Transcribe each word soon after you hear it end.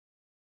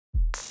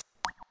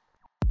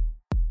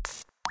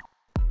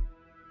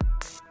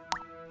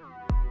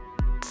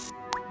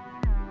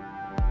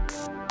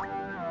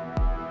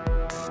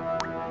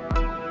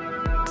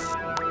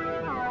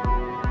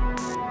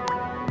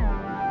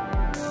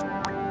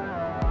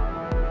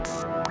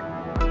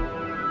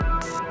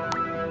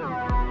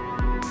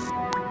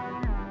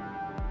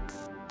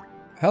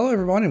Hello,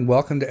 everyone, and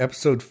welcome to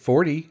episode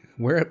 40.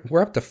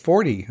 We're up to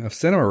 40 of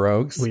Cinema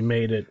Rogues. We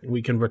made it.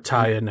 We can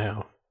retire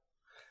now.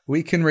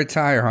 We can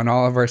retire on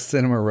all of our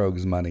Cinema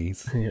Rogues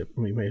monies. Yeah,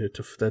 we made it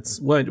to. That's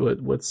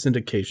what's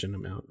syndication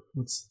amount?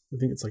 I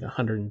think it's like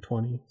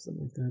 120,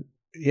 something like that.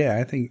 Yeah,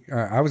 I think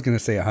I was going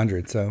to say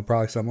 100, so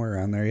probably somewhere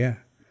around there. Yeah.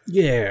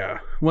 Yeah.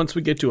 Once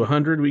we get to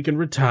 100, we can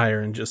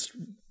retire and just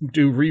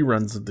do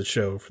reruns of the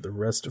show for the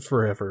rest of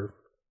forever.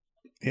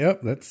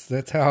 Yep,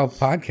 that's how a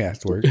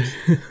podcast works.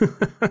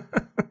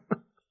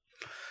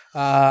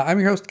 I'm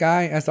your host,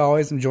 Guy. As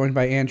always, I'm joined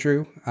by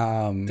Andrew.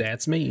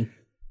 That's me.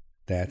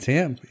 That's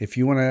him. If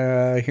you want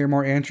to hear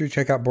more Andrew,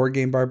 check out Board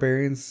Game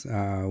Barbarians.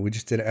 We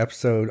just did an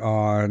episode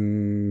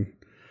on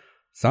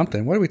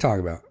something. What did we talk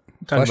about?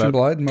 Flesh and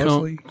Blood,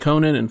 mostly?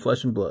 Conan and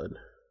Flesh and Blood.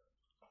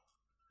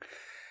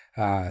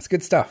 It's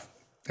good stuff.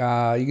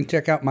 You can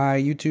check out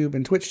my YouTube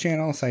and Twitch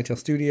channel, Sightail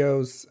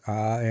Studios.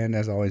 And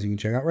as always, you can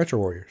check out Retro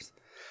Warriors.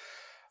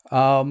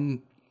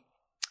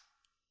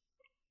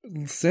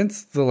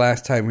 Since the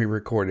last time we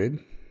recorded,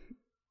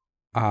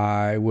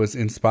 I was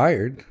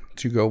inspired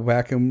to go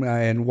back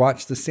and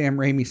watch the Sam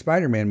Raimi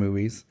Spider-Man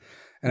movies.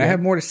 And I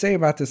have more to say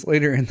about this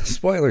later in the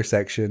spoiler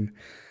section,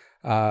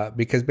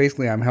 because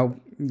basically I'm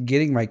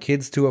getting my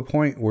kids to a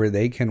point where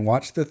they can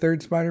watch the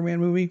third Spider-Man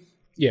movie.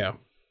 Yeah.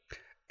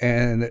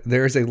 And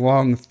there's a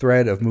long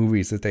thread of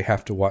movies that they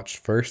have to watch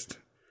first.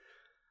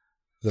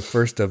 The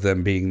first of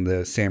them being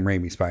the Sam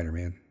Raimi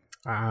Spider-Man.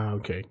 Ah,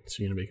 okay. So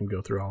you're going to make him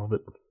go through all of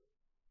it?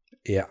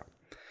 Yeah.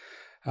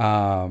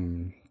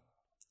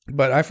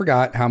 But I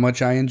forgot how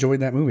much I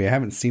enjoyed that movie. I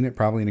haven't seen it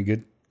probably in a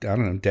good,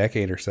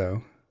 decade or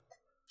so.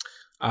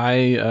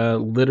 I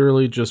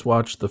literally just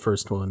watched the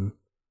first one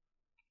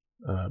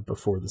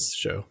before this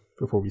show,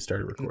 before we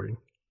started recording.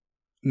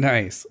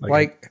 Nice.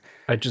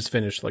 I just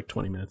finished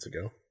 20 minutes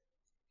ago.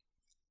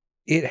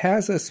 It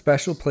has a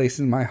special place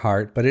in my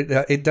heart, but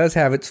it does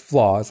have its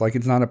flaws.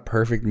 It's not a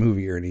perfect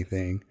movie or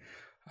anything.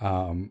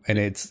 And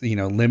it's,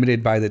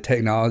 limited by the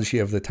technology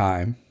of the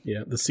time.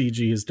 Yeah, the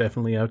CG is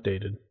definitely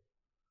outdated.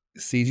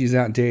 CG's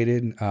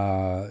outdated.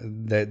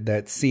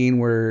 That scene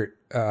where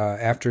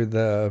after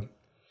the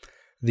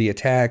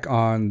attack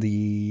on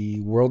the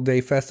World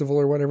Day Festival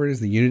or whatever it is,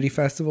 the Unity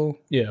Festival.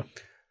 Yeah.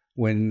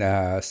 When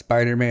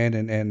Spider-Man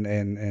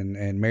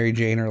and Mary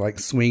Jane are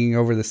swinging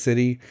over the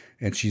city,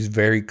 and she's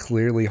very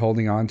clearly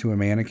holding on to a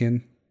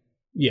mannequin.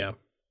 Yeah.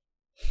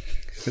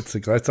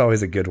 That's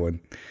always a good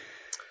one.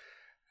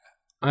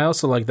 I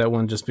also like that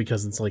one just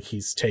because it's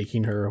he's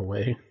taking her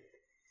away.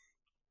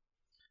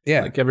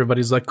 Yeah.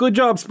 Everybody's like, good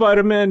job,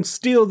 Spider-Man,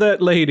 steal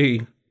that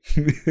lady.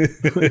 Because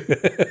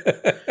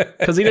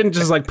he didn't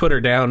just put her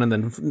down and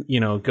then,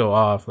 go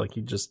off.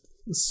 He just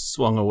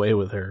swung away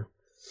with her.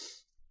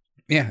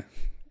 Yeah.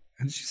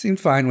 And she seemed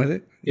fine with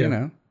it,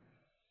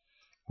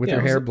 with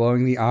her hair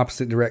blowing the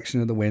opposite direction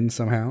of the wind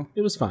somehow.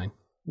 It was fine.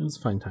 It was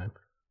a fine time.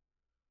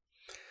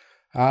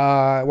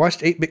 I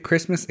watched 8-Bit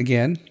Christmas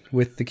again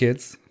with the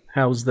kids.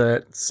 How's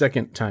that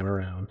second time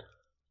around?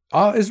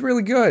 Oh, it's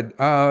really good.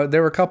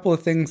 There were a couple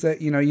of things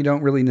that, you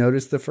don't really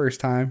notice the first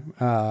time.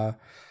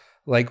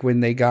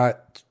 When they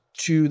got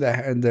to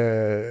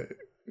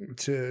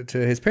to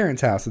his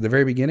parents' house at the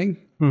very beginning.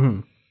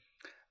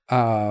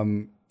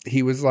 Mm-hmm.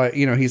 He was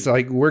he's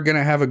like, we're going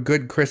to have a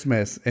good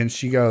Christmas. And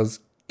she goes,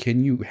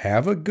 can you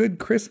have a good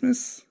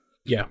Christmas?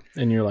 Yeah.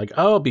 And you're like,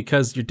 oh,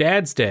 because your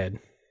dad's dead.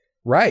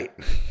 Right.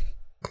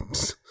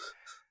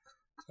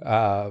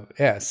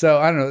 Yeah. So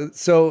I don't know.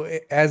 So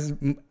as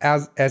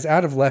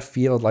out of left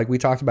field, like we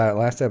talked about it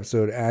last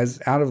episode, as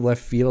out of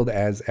left field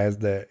as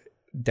the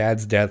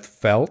dad's death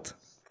felt.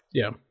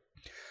 Yeah.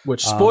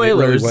 Which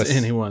spoilers, really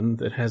anyone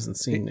that hasn't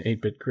seen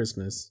 8-Bit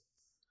Christmas.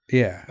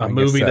 Yeah. A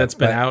movie that's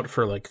been out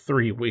for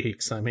 3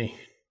 weeks. I mean.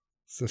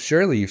 So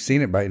surely you've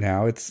seen it by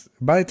now.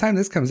 By the time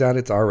this comes out,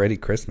 it's already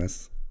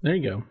Christmas. There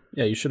you go.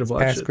 Yeah, you should have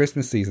watched it. Past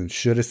Christmas season.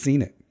 Should have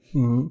seen it.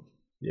 Mm-hmm.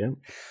 Yeah.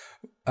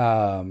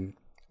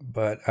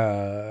 But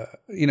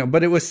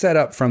it was set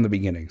up from the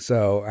beginning.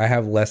 So I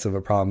have less of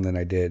a problem than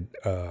I did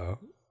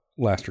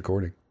last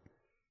recording.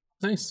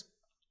 Nice.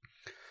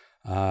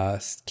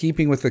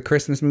 Keeping with the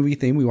Christmas movie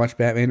theme, we watched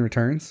Batman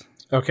Returns.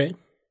 Okay.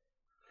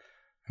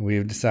 And we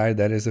have decided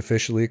that is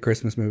officially a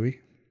Christmas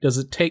movie. Does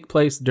it take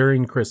place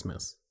during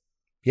Christmas?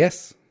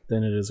 Yes.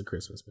 Then it is a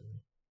Christmas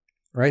movie.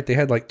 Right? They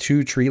had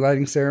 2 tree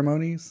lighting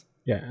ceremonies.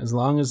 Yeah, as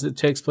long as it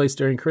takes place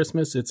during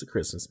Christmas, it's a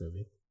Christmas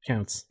movie.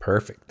 Counts.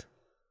 Perfect.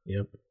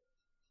 Yep.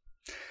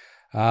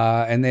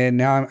 And then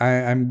now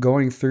I'm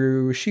going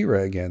through She-Ra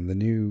again, the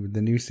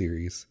new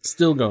series.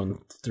 Still going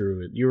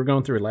through it. You were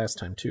going through it last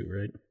time too,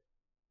 right?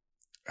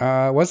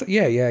 Was it?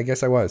 Yeah, I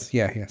guess I was.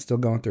 Yeah, still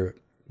going through it.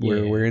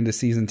 We're into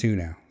season 2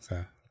 now,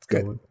 so it's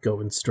good.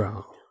 Going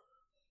strong.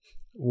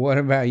 What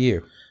about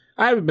you?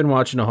 I haven't been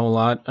watching a whole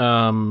lot.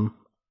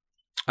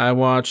 I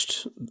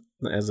watched,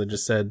 as I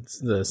just said,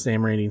 the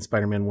Sam Raimi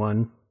Spider-Man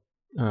 1,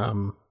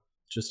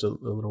 just a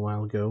little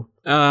while ago.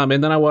 And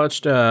then I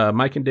watched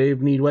Mike and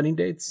Dave Need Wedding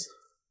Dates.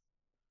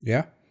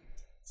 Yeah.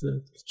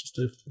 It's just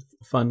a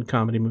fun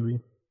comedy movie.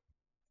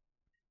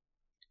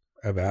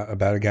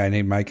 About a guy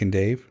named Mike and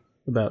Dave?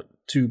 about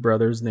two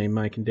brothers named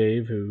Mike and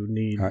Dave who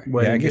need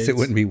wedding yeah, I guess dates. it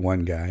wouldn't be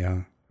one guy,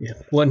 huh? Yeah,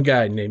 one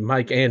guy named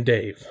Mike and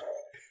Dave.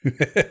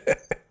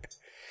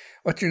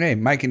 What's your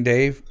name? Mike and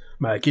Dave?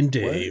 Mike and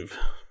Dave.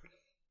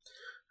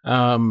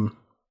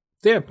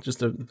 Yeah,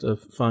 just a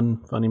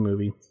funny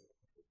movie.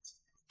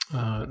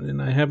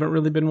 And I haven't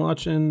really been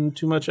watching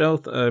too much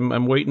else.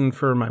 I'm waiting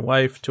for my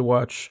wife to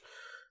watch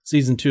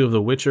season 2 of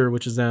The Witcher,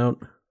 which is out.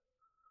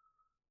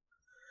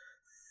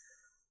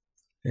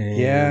 And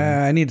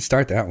yeah, I need to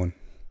start that one.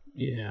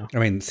 Yeah. I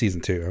mean,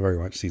 season 2. I've already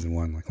watched season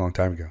 1 like a long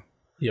time ago.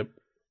 Yep.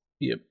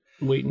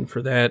 Waiting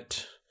for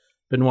that.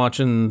 Been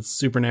watching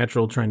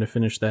Supernatural, trying to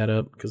finish that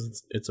up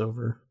because it's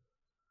over.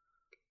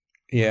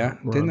 Yeah.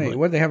 Didn't they?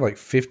 What did they have, like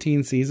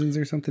 15 seasons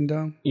or something,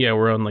 Dom? Yeah,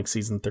 we're on like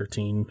season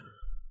 13.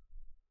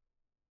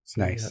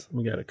 So nice.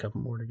 We got a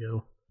couple more to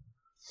go.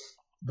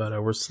 But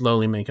we're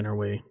slowly making our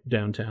way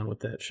downtown with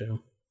that show.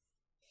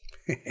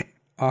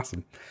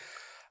 Awesome.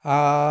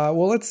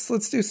 Well,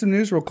 let's do some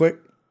news real quick.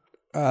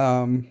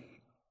 Oh,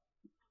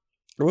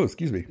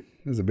 excuse me.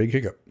 There's a big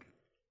hiccup.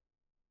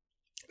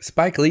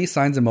 Spike Lee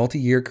signs a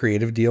multi-year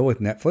creative deal with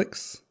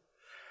Netflix.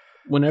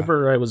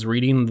 Whenever I was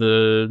reading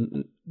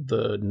the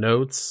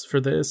notes for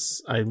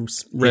this, I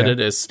read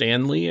it as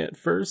Stan Lee at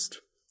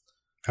first.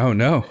 Oh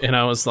no! And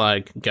I was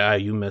like, "Guy,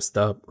 you messed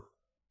up.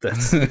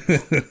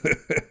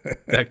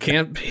 That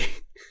can't be."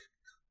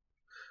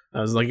 I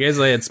was like, "As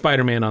I had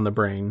Spider-Man on the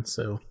brain."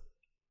 So,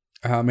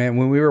 man,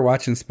 when we were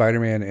watching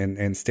Spider-Man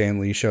and Stan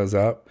Lee shows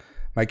up,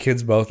 my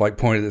kids both like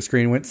pointed at the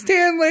screen and went,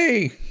 "Stan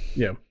Lee!"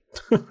 Yeah.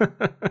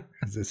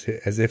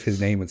 as if his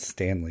name was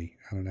Stanley.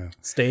 I don't know.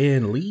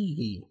 Stan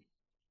Lee.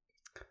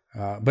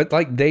 But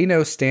like they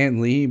know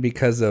Stan Lee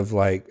because of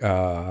like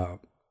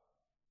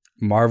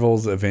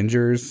Marvel's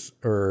Avengers,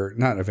 or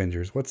not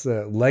Avengers. What's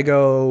the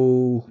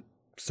Lego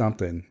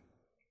something?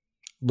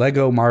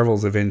 Lego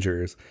Marvel's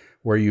Avengers,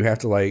 where you have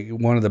to like,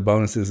 one of the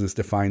bonuses is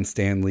to find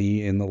Stan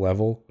Lee in the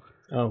level.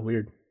 Oh,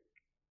 weird.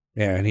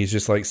 Yeah, and he's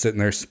just like sitting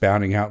there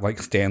spouting out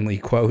like Stan Lee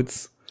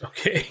quotes.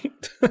 Okay.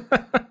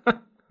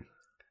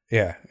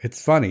 Yeah,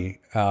 it's funny.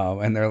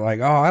 And they're like,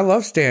 "Oh, I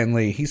love Stan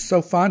Lee. He's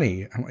so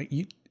funny." I'm like,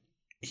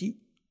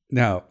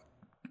 no,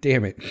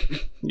 damn it.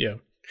 Yeah.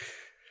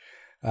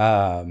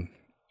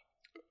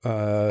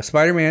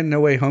 Spider-Man No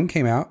Way Home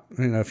came out.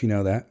 I don't know if you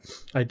know that.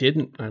 I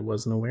didn't. I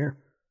wasn't aware.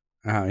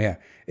 Oh, yeah.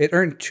 It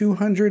earned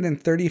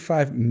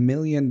 $235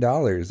 million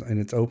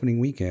in its opening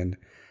weekend.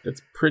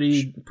 That's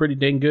pretty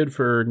dang good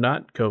for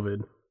not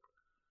COVID.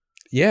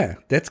 Yeah,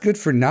 that's good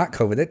for not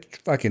COVID. That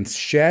fucking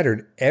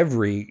shattered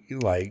every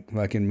like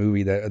fucking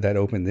movie that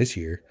opened this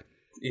year.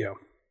 Yeah.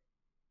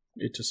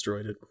 It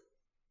destroyed it.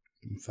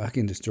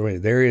 Fucking destroyed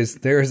it. There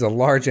is a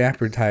large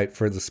appetite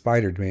for the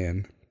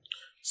Spider-Man.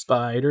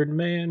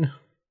 Spider-Man.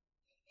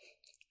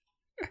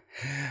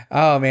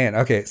 Oh man.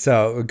 Okay.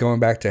 So going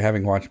back to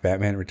having watched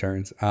Batman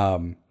Returns,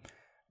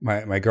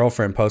 my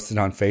girlfriend posted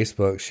on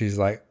Facebook. She's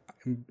like,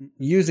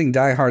 using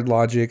Die Hard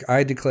logic,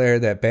 I declare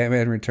that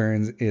Batman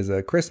Returns is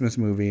a Christmas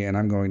movie and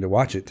I'm going to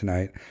watch it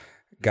tonight.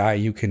 Guy,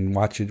 you can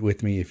watch it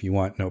with me if you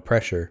want, no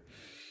pressure.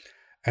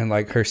 And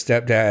like her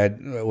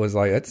stepdad was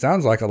like, "It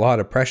sounds like a lot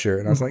of pressure."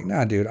 And I was like,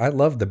 "Nah, dude, I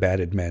love the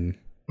Batted Men."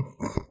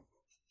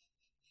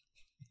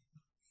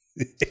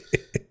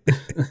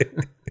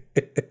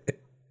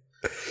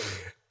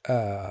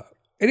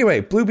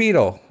 Anyway, Blue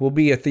Beetle will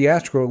be a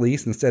theatrical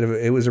release instead of,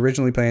 it was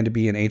originally planned to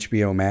be an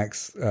HBO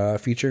Max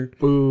feature.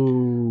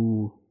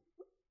 Boo.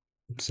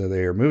 So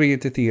they're moving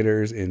it to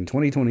theaters in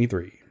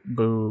 2023.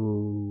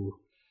 Boo.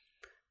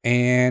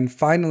 And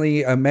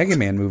finally, a Mega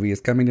Man movie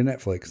is coming to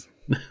Netflix.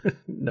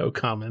 No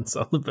comments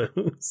on the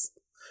boos.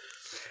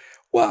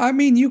 Well, I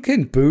mean, you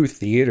can boo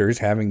theaters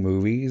having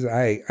movies.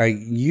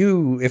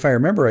 If I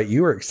remember right,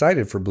 you were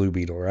excited for Blue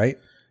Beetle, right?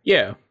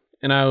 Yeah.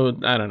 And I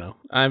don't know.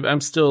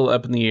 I'm still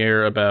up in the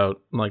air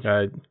about, like,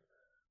 I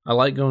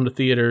like going to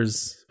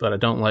theaters, but I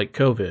don't like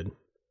COVID.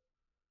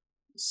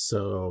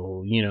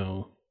 So,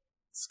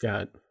 it's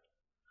got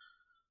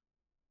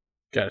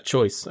a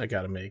choice I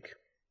got to make.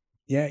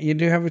 Yeah, you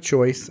do have a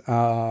choice.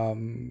 How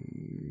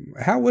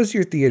was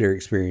your theater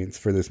experience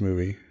for this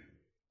movie?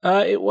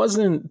 It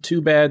wasn't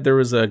too bad. There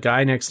was a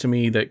guy next to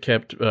me that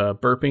kept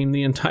burping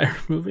the entire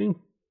movie.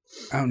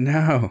 Oh,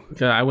 no.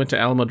 I went to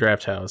Alamo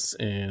Draft House,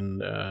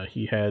 and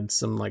he had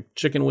some like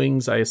chicken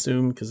wings, I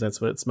assume, because that's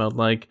what it smelled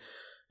like.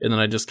 And then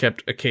I just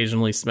kept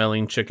occasionally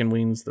smelling chicken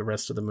wings the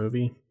rest of the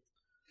movie.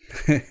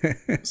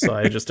 So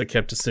I just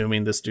kept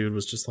assuming this dude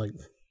was just like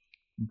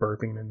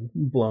burping and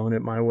blowing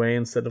it my way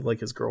instead of like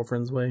his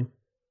girlfriend's way.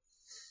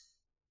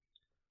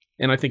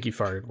 And I think he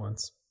farted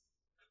once.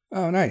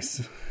 Oh,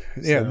 nice.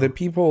 Yeah, the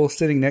people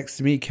sitting next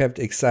to me kept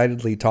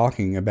excitedly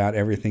talking about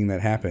everything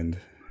that happened.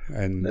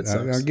 And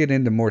I'll get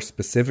into more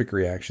specific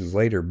reactions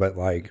later, but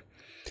like,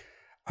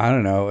 I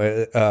don't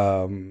know.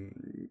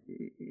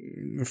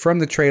 From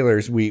the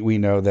trailers, we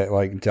know that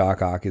like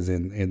Doc Ock is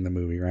in the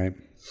movie, right?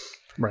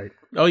 Right.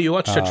 Oh, you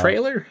watched a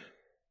trailer?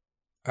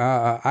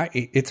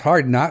 It's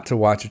hard not to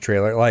watch a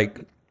trailer.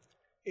 Like,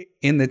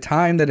 in the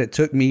time that it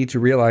took me to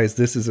realize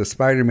this is a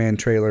Spider-Man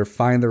trailer,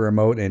 find the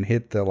remote and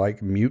hit the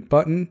like mute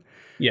button.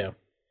 Yeah.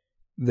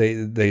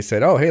 They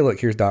said, "Oh, hey, look,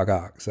 here's Doc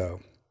Ock." So,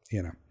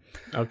 you know.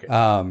 Okay.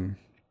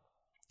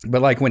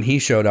 But like when he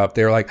showed up,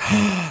 they were like,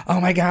 "Oh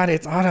my God,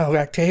 it's Otto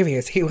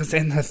Octavius. He was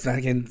in the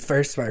fucking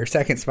first or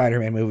second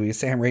Spider-Man movie with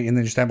Sam Raimi," and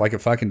then just have like a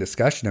fucking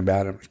discussion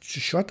about him.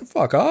 Just shut the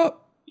fuck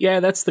up.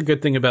 Yeah, that's the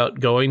good thing about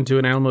going to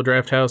an Alamo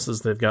Drafthouse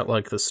is they've got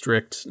like the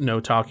strict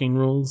no talking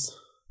rules.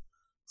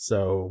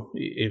 So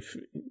if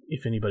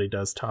anybody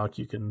does talk,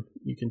 you can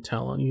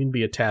tell on. You can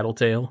be a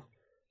tattletale.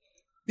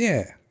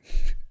 Yeah,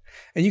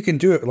 and you can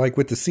do it like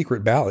with the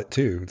secret ballot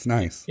too. It's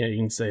nice. Yeah, you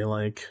can say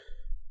like,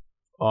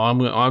 "Oh,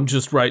 I'm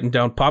just writing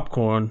down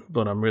popcorn,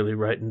 but I'm really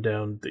writing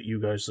down that you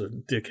guys are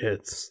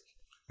dickheads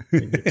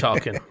and you're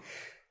talking."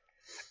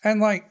 And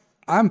like,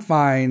 I'm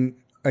fine.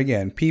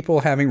 Again, people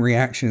having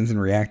reactions and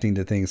reacting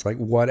to things, like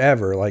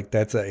whatever, like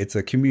it's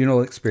a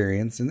communal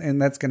experience, and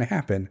that's going to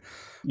happen.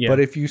 Yeah. But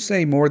if you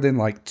say more than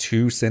like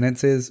 2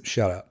 sentences,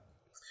 shut up.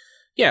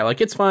 Yeah, like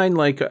it's fine.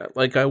 Like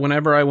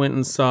whenever I went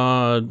and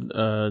saw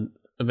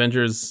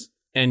Avengers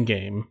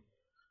Endgame,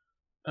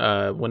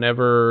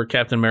 whenever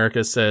Captain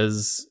America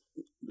says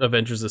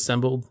Avengers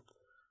Assembled,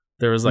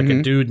 there was like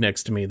a dude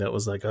next to me that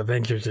was like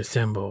Avengers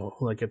Assemble,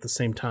 like at the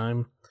same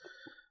time.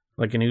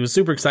 Like, and he was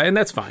super excited, and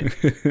that's fine.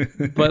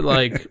 But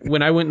like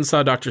when I went and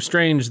saw Doctor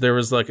Strange, there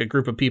was like a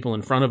group of people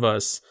in front of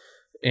us,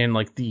 and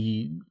like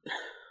the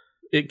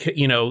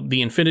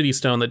Infinity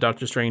Stone that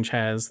Doctor Strange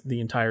has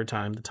the entire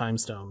time, the Time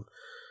Stone.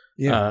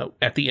 Yeah.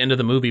 At the end of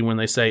the movie, when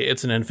they say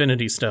it's an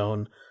Infinity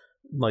Stone,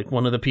 like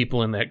one of the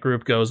people in that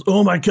group goes,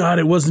 "Oh my God,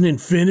 it was an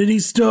Infinity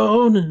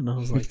Stone!" And I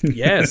was like,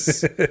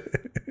 "Yes."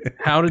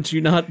 How did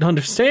you not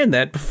understand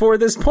that before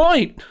this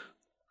point?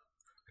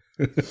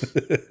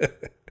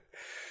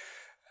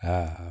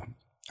 All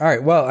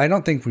right. Well, I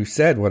don't think we've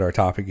said what our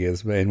topic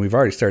is, and we've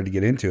already started to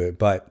get into it,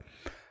 but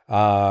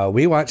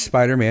we watched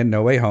Spider-Man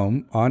No Way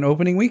Home on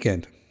opening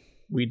weekend.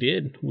 We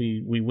did.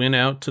 We went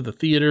out to the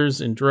theaters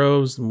in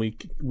droves, and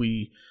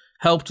we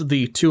helped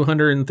the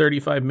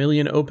 $235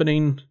 million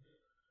opening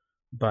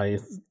by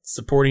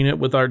supporting it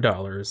with our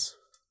dollars.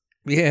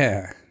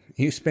 Yeah.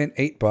 You spent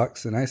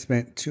 $8 and I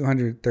spent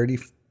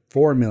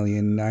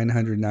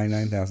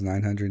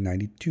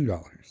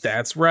 $234,999,992.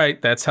 That's right.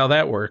 That's how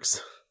that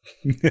works.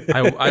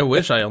 I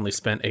wish I only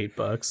spent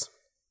 $8.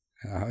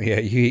 Oh yeah,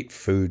 you eat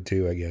food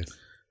too, I guess.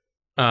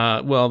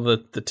 Well,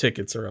 the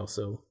tickets are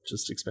also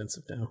just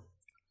expensive now.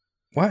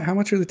 What? How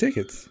much are the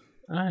tickets?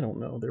 I don't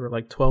know. They were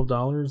like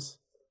 $12.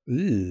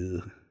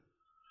 Ew.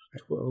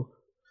 12.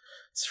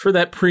 It's for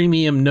that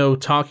premium no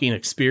talking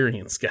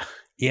experience, guy.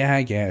 Yeah,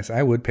 I guess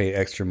I would pay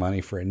extra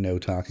money for a no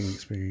talking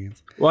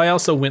experience. Well, I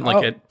also went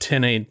like at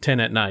 10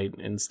 at night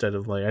instead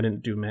of like I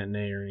didn't do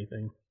matinee or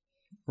anything.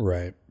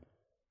 Right.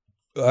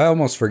 I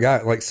almost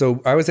forgot. Like,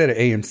 so I was at an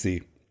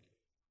AMC,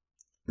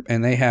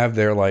 and they have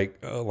their like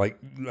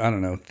I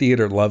don't know,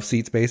 theater love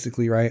seats,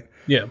 basically, right?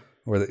 Yeah.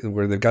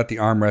 Where they've got the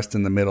armrest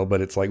in the middle,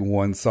 but it's like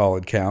one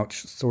solid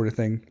couch sort of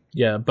thing.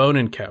 Yeah, bone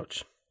and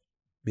couch.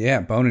 Yeah,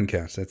 bone and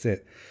couch. That's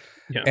it.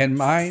 Yeah, and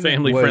mine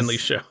family friendly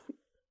show.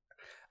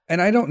 And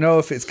I don't know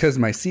if it's because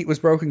my seat was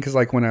broken, because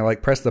like when I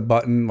like pressed the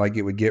button, like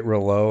it would get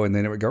real low, and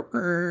then it would go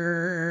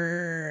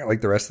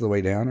like the rest of the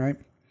way down, right?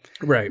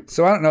 Right.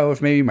 So I don't know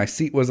if maybe my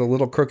seat was a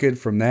little crooked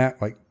from that,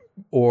 like,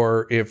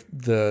 or if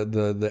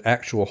the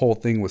actual whole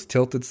thing was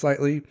tilted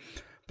slightly.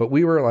 But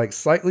we were like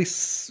slightly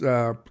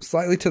to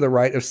the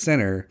right of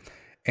center,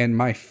 and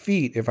my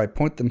feet, if I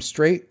point them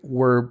straight,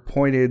 were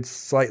pointed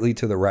slightly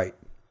to the right.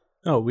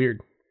 Oh,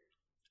 weird.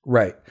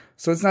 Right.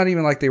 So it's not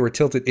even like they were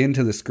tilted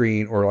into the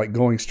screen or like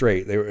going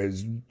straight. They were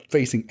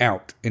facing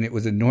out, and it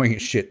was annoying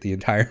as shit the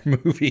entire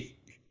movie.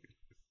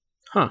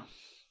 Huh.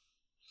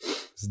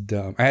 It's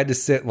dumb. I had to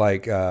sit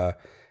like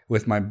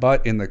with my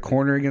butt in the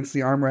corner against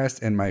the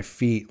armrest and my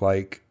feet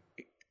like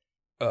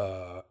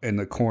in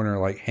the corner,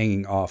 like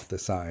hanging off the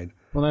side.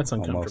 Well, that's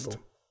uncomfortable.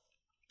 Almost.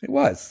 It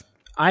was.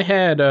 I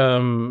had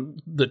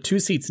the 2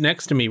 seats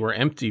next to me were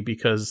empty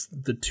because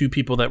the 2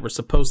 people that were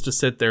supposed to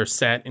sit there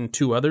sat in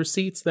 2 other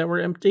seats that were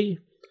empty.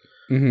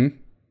 Mm-hmm.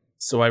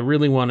 So I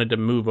really wanted to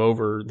move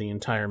over the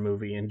entire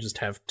movie and just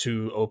have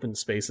 2 open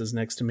spaces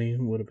next to me.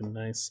 It would have been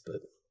nice,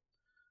 but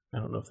I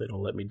don't know if they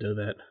don't let me do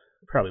that.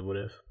 Probably would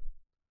have.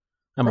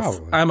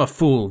 I'm a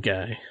fool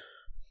guy.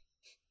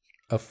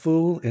 A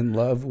fool in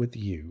love with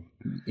you.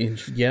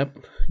 Yep,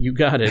 you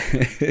got it.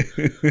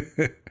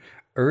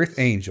 Earth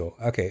Angel.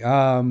 Okay.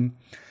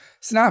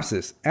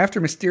 Synopsis. After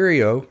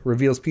Mysterio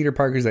reveals Peter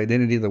Parker's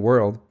identity to the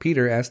world,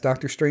 Peter asks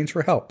Doctor Strange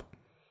for help.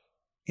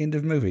 End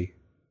of movie.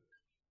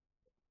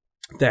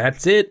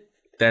 That's it.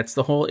 That's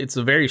the whole... It's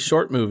a very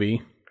short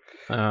movie.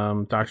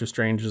 Doctor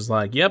Strange is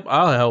like, yep,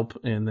 I'll help.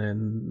 And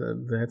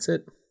then that's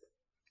it.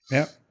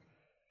 Yep.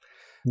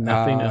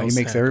 Nothing else He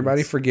makes happens.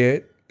 everybody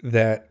forget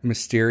that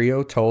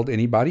Mysterio told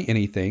anybody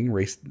anything,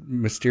 erased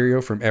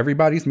Mysterio from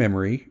everybody's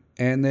memory,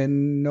 and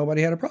then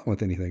nobody had a problem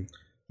with anything.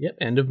 Yep,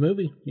 end of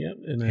movie. Yep.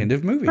 And then... End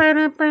of movie.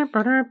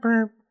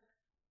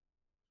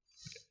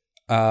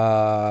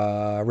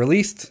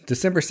 Released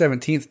December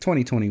 17th,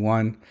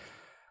 2021.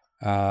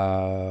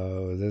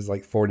 This is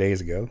like 4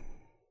 days ago.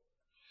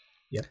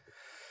 Yep.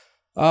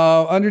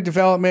 Under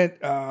development,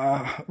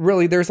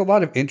 really, there's a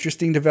lot of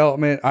interesting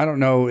development. I don't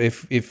know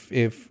if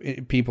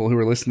people who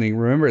are listening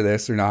remember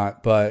this or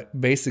not, but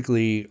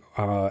basically,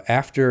 Tom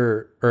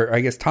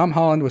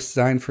Holland was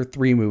signed for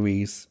 3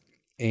 movies,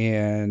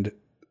 and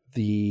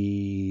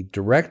the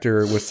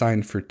director was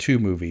signed for 2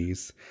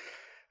 movies.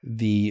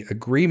 The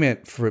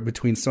agreement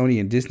between Sony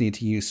and Disney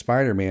to use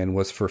Spider-Man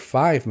was for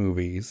 5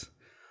 movies,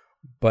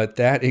 but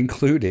that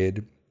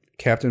included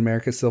Captain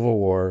America: Civil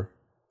War,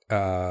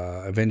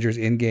 Avengers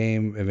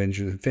Endgame,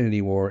 Avengers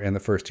Infinity War, and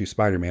the first 2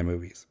 Spider-Man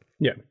movies.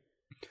 Yeah.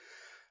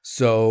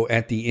 So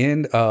at the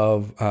end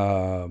of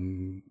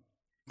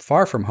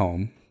Far From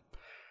Home,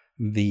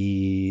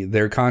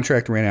 their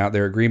contract ran out,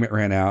 their agreement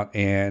ran out,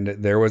 and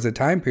there was a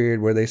time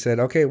period where they said,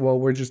 okay, well,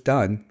 we're just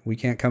done. We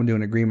can't come to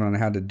an agreement on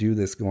how to do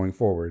this going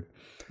forward.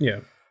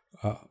 Yeah.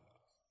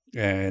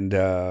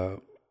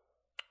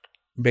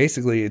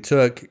 Basically it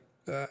took,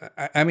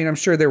 I'm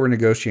sure there were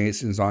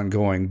negotiations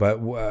ongoing, but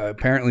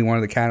apparently one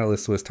of the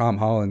catalysts was Tom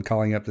Holland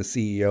calling up the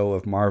CEO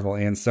of Marvel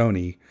and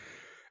Sony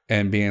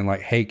and being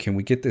like, hey, can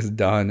we get this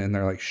done? And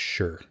they're like,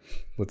 sure,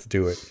 let's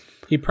do it.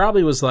 He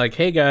probably was like,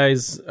 hey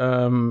guys,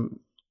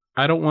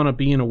 I don't want to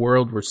be in a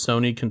world where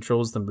Sony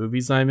controls the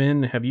movies I'm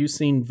in. Have you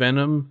seen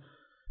Venom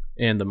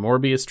and the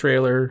Morbius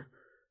trailer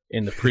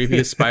and the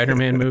previous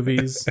Spider-Man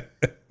movies?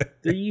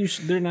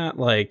 They're not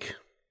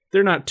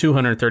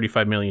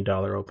 $235 million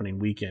opening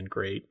weekend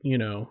great.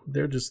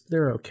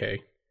 They're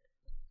okay.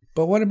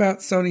 But what about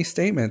Sony's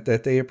statement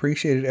that they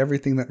appreciated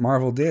everything that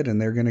Marvel did and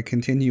they're going to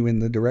continue in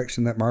the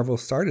direction that Marvel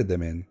started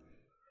them in?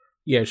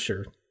 Yeah,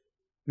 sure.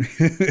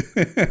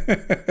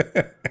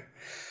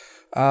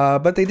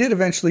 But they did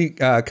eventually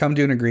come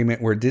to an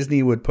agreement where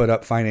Disney would put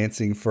up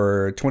financing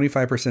for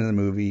 25% of the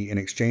movie in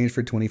exchange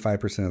for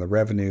 25% of the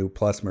revenue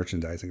plus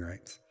merchandising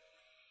rights.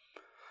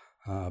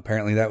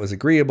 Apparently that was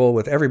agreeable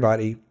with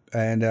everybody,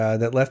 and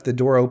that left the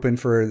door open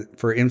for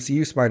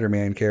MCU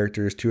Spider-Man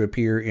characters to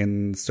appear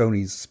in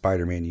Sony's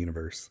Spider-Man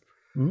universe.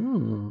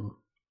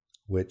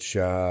 Which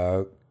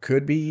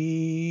could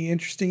be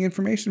interesting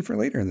information for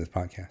later in this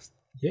podcast.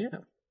 Yeah.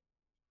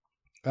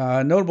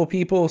 Notable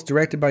people, it's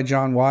directed by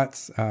John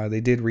Watts.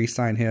 They did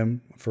re-sign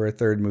him for a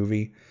 3rd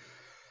movie.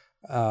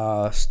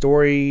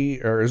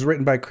 It was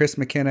written by Chris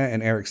McKenna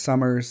and Eric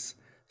Summers,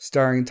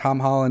 starring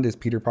Tom Holland as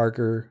Peter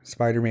Parker,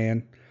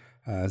 Spider-Man,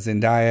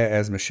 Zendaya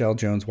as Michelle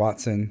Jones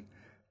Watson,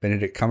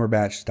 Benedict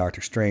Cumberbatch,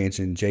 Doctor Strange,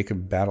 and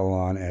Jacob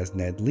Batalon as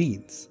Ned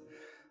Leeds.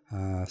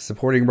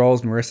 Supporting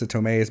roles, Marissa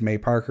Tomei as May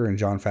Parker and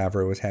Jon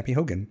Favreau as Happy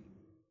Hogan.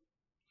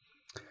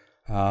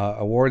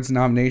 Awards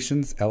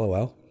nominations,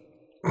 LOL.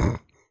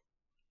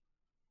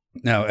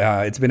 No,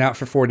 it's been out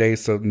for 4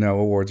 days, so no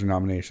awards or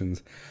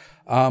nominations.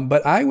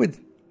 But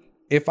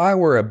if I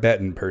were a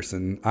betting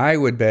person, I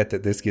would bet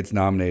that this gets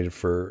nominated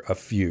for a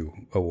few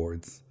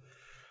awards.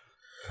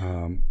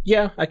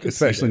 Yeah, I could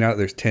especially now that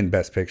there's 10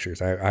 Best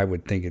Pictures. I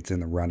would think it's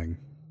in the running.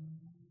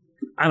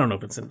 I don't know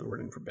if it's in the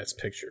running for Best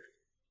Picture.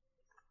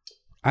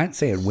 I'd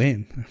say it'd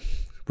win.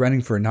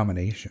 Running for a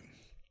nomination.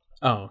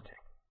 Oh, okay.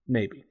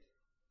 Maybe.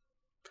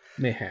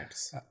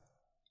 Mayhaps.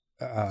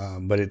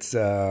 But it's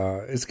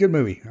a good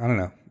movie. I don't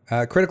know.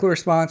 Critical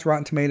response,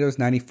 Rotten Tomatoes,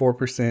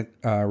 94%.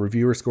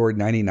 Reviewer scored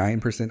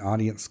 99%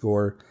 audience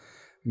score.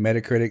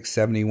 Metacritic,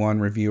 71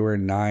 reviewer,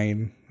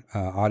 9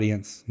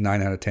 audience,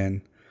 9 out of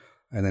 10.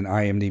 And then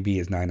IMDb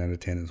is 9 out of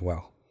 10 as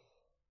well.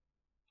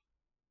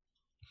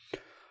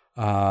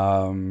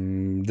 My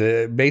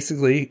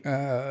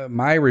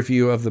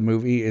review of the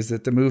movie is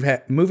that the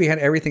movie had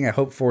everything I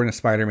hoped for in a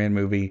Spider-Man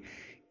movie.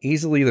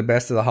 Easily the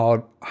best of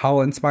the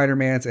Holland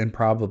Spider-Mans and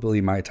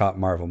probably my top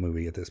Marvel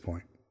movie at this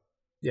point.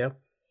 Yeah.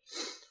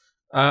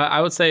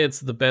 I would say it's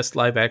the best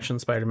live-action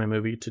Spider-Man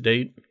movie to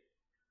date.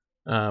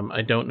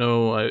 I don't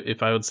know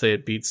if I would say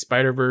it beats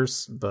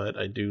Spider-Verse, but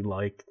I do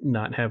like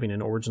not having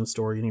an origin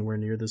story anywhere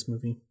near this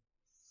movie.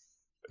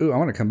 Ooh, I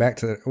want to come back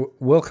to that.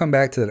 We'll come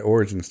back to that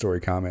origin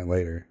story comment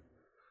later.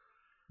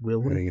 Will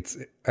we?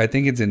 I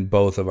think it's in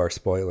both of our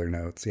spoiler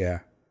notes.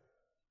 Yeah.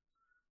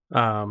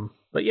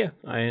 But yeah,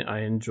 I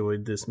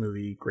enjoyed this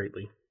movie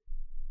greatly.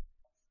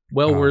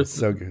 Well worth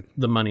so good.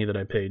 The money that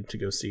I paid to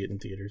go see it in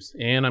theaters,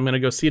 and I'm going to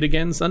go see it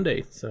again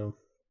Sunday. So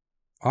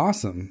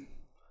awesome.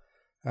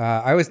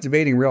 I was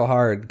debating real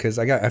hard because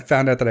I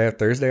found out that I have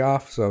Thursday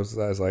off, so I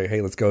was like,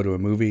 hey, let's go to a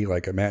movie,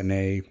 like a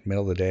matinee,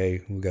 middle of the day.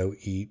 We'll go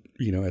eat,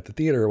 at the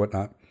theater or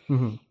whatnot.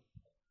 Mm-hmm.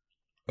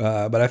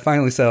 But I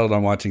finally settled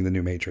on watching the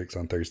new Matrix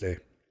on Thursday.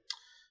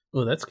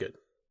 Oh, that's good.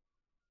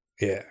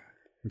 Yeah,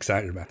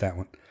 excited about that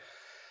one.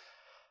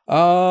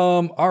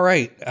 All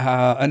right.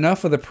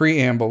 Enough of the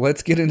preamble.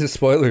 Let's get into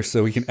spoilers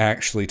so we can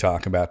actually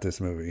talk about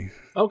this movie.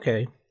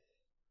 Okay.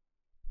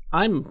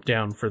 I'm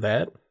down for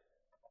that.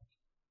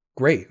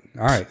 Great.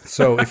 All right.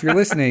 So if you're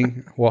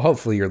listening, well,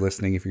 hopefully you're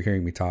listening. If you're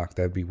hearing me talk,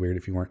 that'd be weird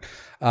if you weren't.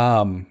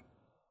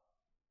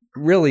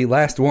 Really,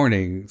 last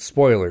warning,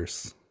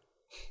 spoilers.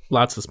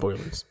 Lots of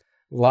spoilers.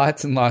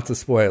 Lots and lots of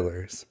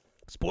spoilers.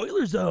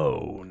 Spoiler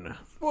zone.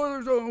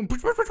 Spoiler zone.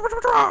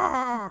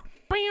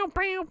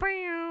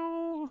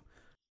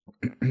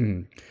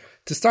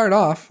 To start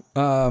off,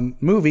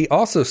 movie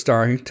also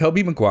starring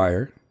Tobey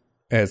Maguire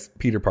as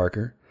Peter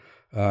Parker,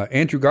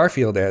 Andrew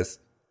Garfield as,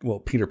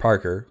 Peter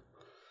Parker,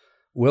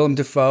 Willem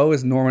Dafoe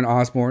as Norman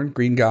Osborn,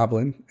 Green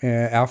Goblin,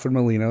 Alfred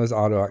Molina as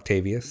Otto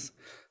Octavius.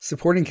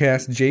 Supporting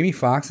cast, Jamie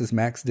Foxx as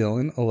Max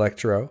Dillon,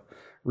 Electro,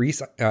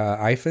 Rhys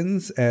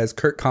Ifans as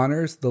Kurt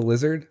Connors, the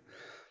Lizard,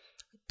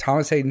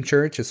 Thomas Hayden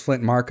Church as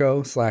Flint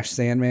Marko /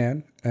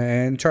 Sandman,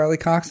 and Charlie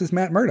Cox as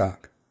Matt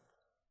Murdock.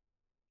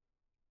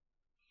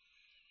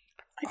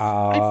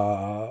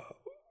 I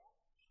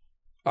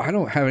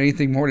don't have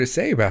anything more to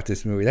say about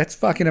this movie. That's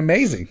fucking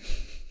amazing.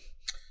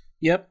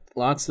 Yep,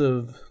 lots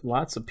of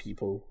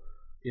people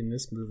in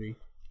this movie.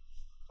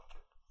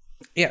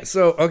 Yeah,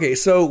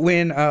 so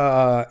when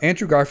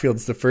Andrew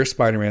Garfield's the first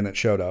Spider-Man that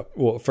showed up.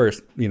 Well,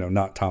 first,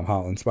 not Tom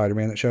Holland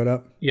Spider-Man that showed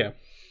up. Yeah.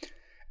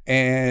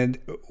 And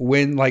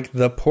when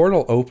the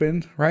portal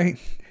opened, right?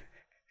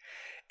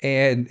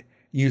 And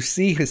you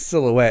see his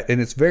silhouette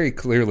and it's very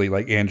clearly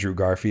Andrew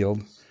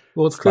Garfield.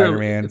 Well, it's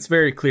Spider-Man. It's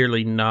very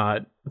clearly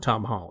not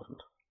Tom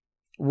Holland.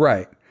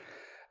 Right.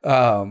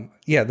 That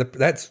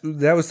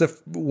was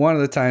one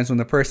of the times when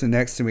the person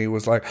next to me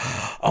was like,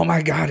 "Oh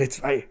my God,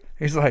 it's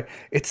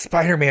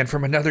Spider-Man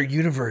from another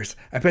universe.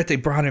 I bet they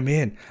brought him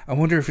in. I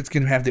wonder if it's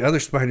going to have the other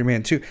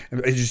Spider-Man too."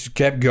 And it just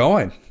kept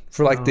going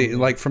for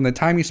from the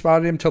time he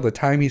spotted him till the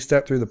time he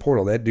stepped through the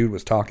portal. That dude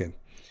was talking.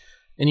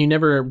 And you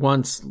never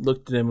once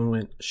looked at him and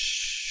went,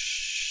 "Shh."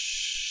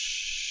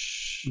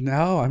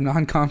 No, I'm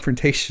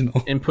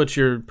non-confrontational. And put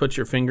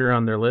your finger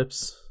on their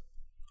lips.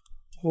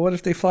 Well, what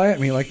if they fly at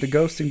me like the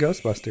ghost in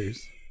Ghostbusters?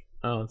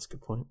 Oh, that's a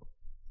good point.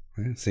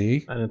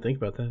 See? I didn't think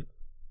about that.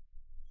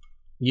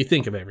 You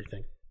think of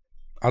everything.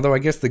 Although I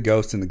guess the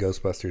ghost in the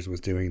Ghostbusters was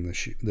doing the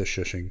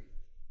shushing.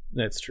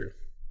 That's true.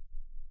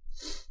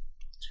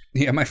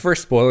 Yeah, my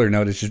first spoiler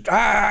note is just,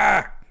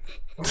 ah!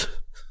 And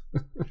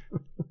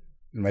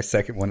my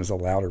second one is a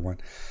louder one.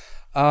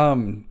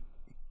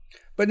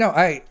 But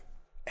no,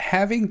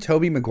 having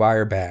Tobey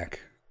Maguire back,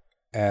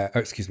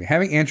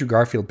 having Andrew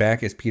Garfield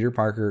back as Peter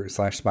Parker /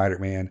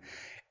 Spider-Man,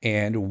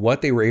 and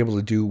what they were able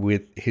to do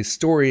with his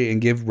story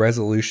and give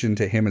resolution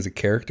to him as a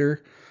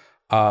character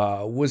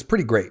was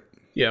pretty great.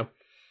 Yeah.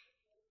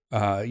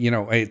 I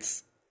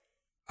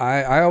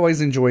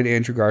always enjoyed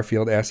Andrew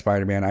Garfield as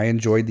Spider-Man. I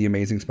enjoyed the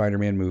Amazing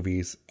Spider-Man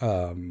movies.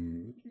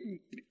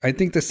 I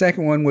think the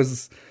second one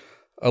was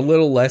a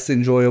little less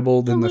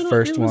enjoyable than the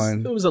first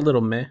one. It was a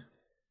little meh.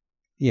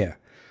 Yeah.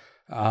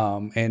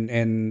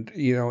 And at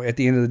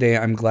the end of the day,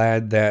 I'm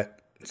glad that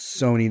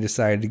Sony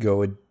decided to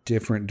go a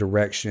different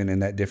direction,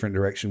 and that different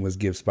direction was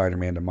give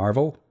Spider-Man to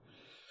Marvel.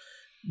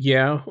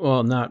 Yeah,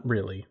 well, not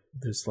really.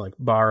 Just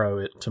borrow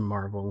it to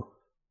Marvel.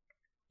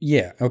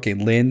 Yeah, okay,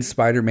 lend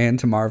Spider-Man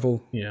to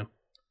Marvel. Yeah.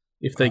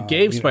 If they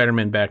gave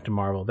Spider-Man back to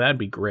Marvel, that'd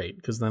be great,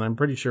 because then I'm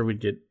pretty sure we'd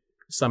get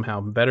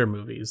somehow better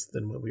movies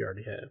than what we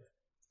already have.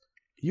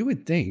 You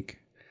would think.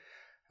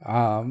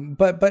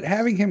 But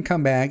having him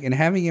come back and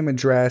having him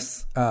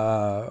address,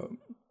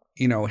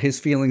 his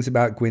feelings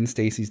about Gwen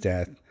Stacy's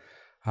death,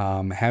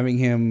 having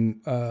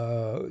him,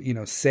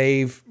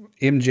 save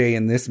MJ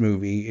in this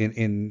movie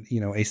in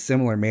a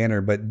similar manner,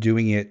 but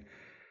doing it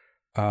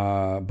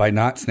by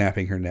not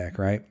snapping her neck,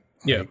 right?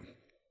 Yeah.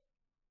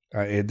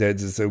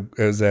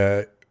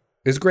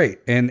 It's great,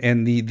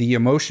 and the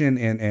emotion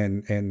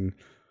and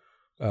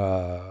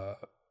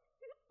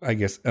I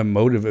guess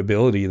emotive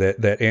ability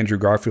that Andrew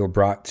Garfield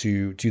brought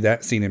to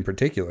that scene in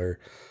particular.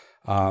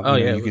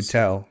 You could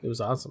tell it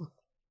was awesome.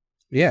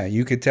 Yeah,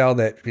 you could tell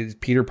that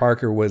Peter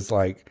Parker was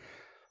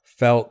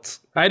felt,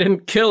 "I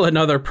didn't kill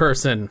another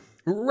person."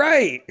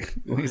 Right.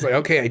 He's like,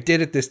 "Okay, I did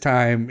it this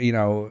time.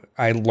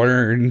 I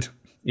learned."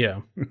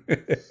 Yeah.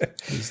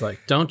 He's like,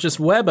 "Don't just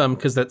web them,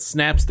 because that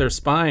snaps their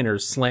spine or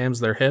slams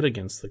their head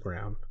against the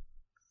ground."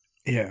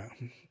 Yeah.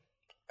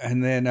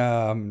 And then,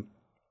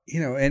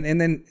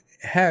 and then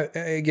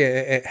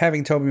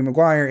having Tobey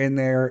Maguire in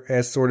there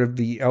as sort of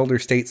the elder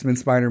statesman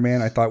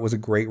Spider-Man, I thought was a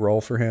great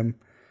role for him.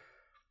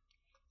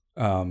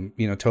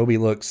 Tobey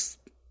looks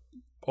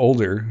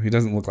older. He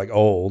doesn't look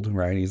old,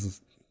 right? He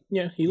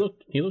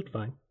looked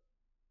fine.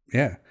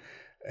 Yeah.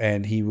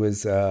 And he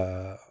was,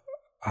 I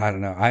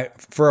don't know.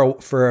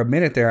 For a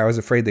minute there, I was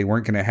afraid they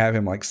weren't going to have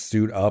him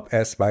suit up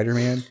as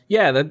Spider-Man.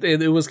 Yeah,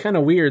 it was kind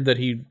of weird that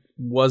he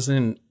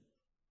wasn't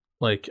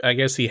I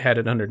guess he had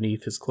it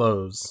underneath his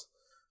clothes,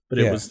 but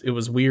it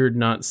was weird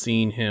not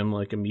seeing him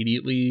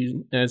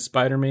immediately as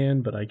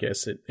Spider-Man. But I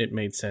guess it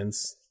made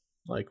sense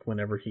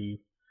whenever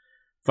he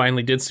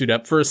finally did suit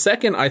up. For a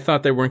second, I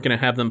thought they weren't going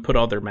to have them put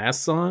all their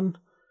masks on.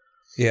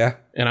 Yeah,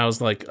 and I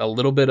was a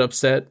little bit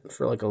upset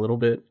for a little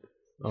bit.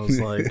 I was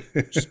like,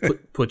 just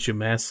put your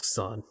masks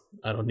on.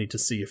 I don't need to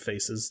see your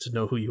faces to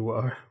know who you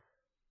are.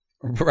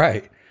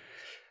 Right.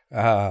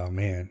 Oh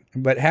man.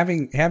 But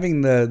having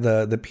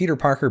the Peter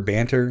Parker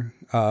banter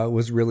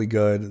was really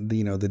good.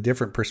 The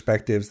different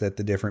perspectives that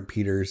the different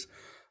Peters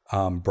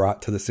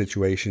brought to the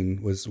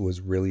situation was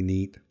really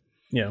neat.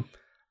 Yeah.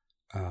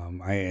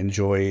 I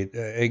enjoyed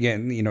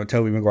again,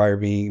 Tobey Maguire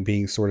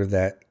being sort of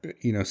that,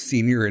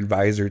 senior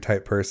advisor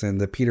type person,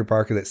 the Peter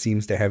Parker that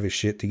seems to have his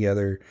shit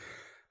together.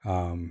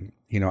 I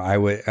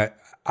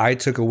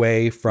took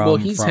away from. Well,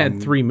 he's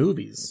had 3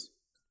 movies.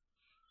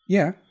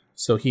 Yeah.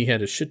 So he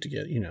had his shit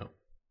together,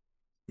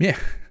 Yeah.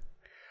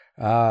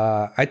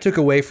 I took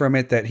away from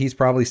it that he's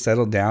probably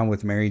settled down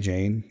with Mary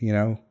Jane,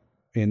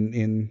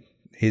 in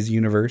his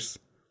universe.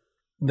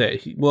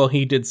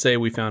 He did say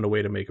we found a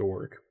way to make it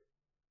work.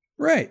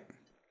 Right.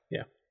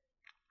 Yeah.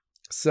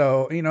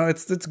 So,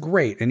 it's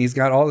great. And he's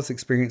got all this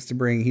experience to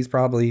bring. He's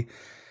probably,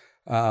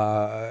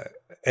 and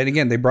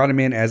again, they brought him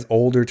in as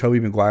older Tobey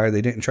Maguire.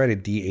 They didn't try to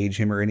de-age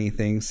him or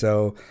anything.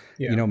 So,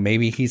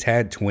 maybe he's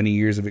had 20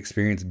 years of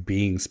experience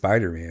being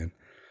Spider-Man.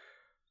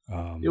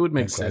 It would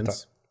make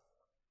sense.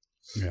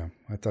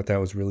 I thought that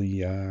was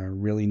really,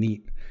 really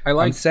neat.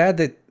 I'm sad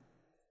that.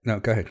 No,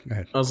 go ahead.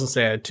 I was gonna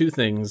say I had 2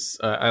 things.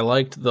 I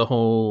liked the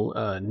whole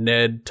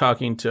Ned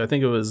talking to, I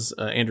think it was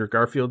Andrew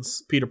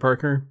Garfield's Peter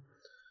Parker,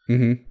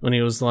 when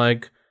he was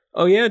like,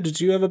 "Oh yeah, did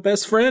you have a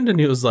best friend?" And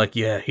he was like,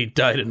 "Yeah, he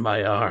died in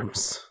my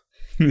arms."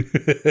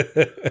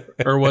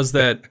 Or was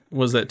that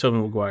Tobey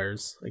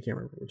Maguire's? I can't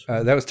remember which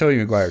one. That was Tobey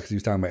Maguire because he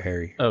was talking about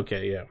Harry.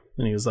 Okay, yeah,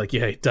 and he was like,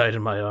 "Yeah, he died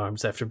in my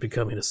arms after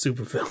becoming a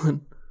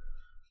supervillain."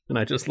 And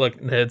I just looked,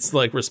 Ned's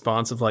like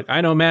response of like, "I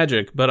know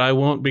magic, but I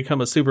won't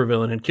become a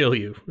supervillain and kill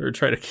you or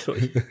try to kill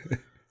you."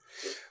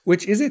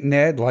 Which, isn't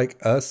Ned like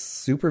a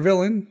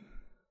supervillain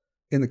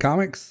in the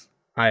comics?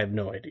 I have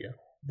no idea.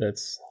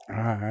 That's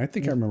I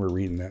think I remember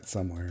reading that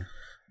somewhere.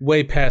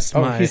 Way past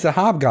my. He's the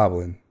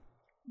Hobgoblin.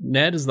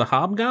 Ned is the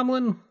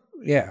Hobgoblin?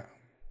 Yeah.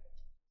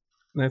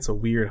 That's a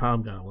weird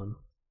Hobgoblin.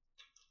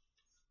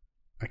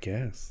 I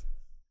guess.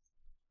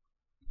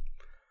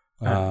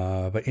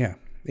 But yeah.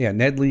 Yeah,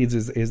 Ned Leeds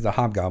is the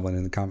Hobgoblin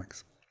in the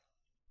comics.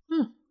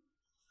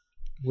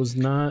 Was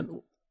not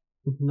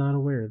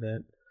aware of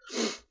that.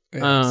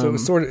 Yeah, so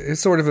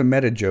it's sort of a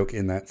meta joke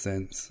in that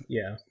sense.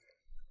 Yeah.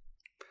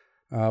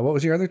 What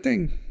was your other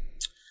thing?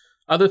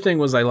 Other thing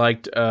was I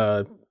liked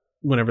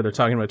whenever they're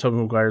talking about Tobey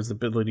Maguire's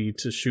ability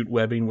to shoot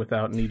webbing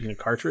without needing a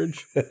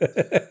cartridge.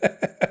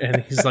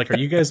 And he's like, "Are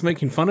you guys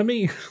making fun of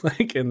me?"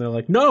 And they're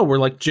like, "No, we're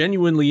like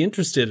genuinely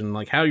interested in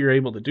like how you're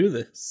able to do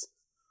this."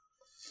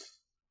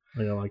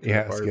 I like that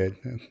yeah, part. It's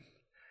good.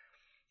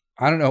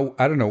 I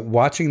don't know.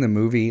 Watching the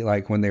movie,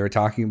 like when they were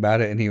talking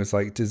about it, and he was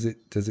like, "Does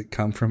it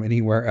come from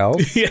anywhere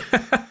else?" Yeah.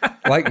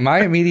 Like my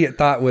immediate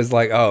thought was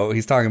like, "Oh,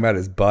 he's talking about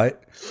his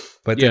butt,"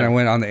 but then I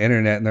went on the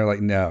internet and they're like,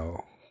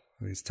 "No,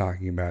 he's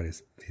talking about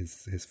his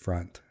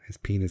front, his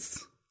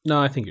penis." No,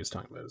 I think he was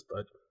talking about his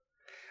butt.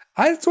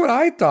 That's what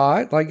I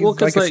thought. Like it's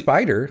like a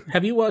spider.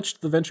 Have you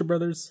watched the Venture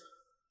Brothers?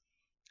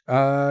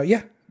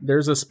 Yeah.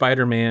 There's a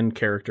Spider-Man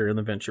character in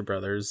the Venture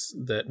Brothers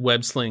that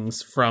web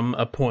slings from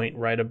a point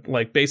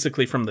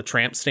basically from the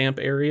tramp stamp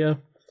area.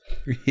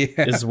 Yeah.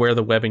 Is where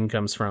the webbing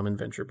comes from in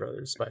Venture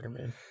Brothers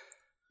Spider-Man.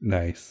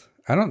 Nice.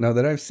 I don't know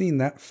that I've seen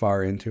that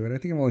far into it. I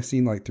think I've only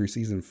seen like through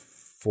season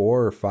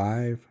 4 or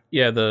 5.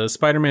 Yeah, the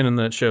Spider-Man in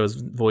that show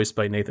is voiced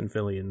by Nathan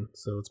Fillion,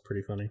 so it's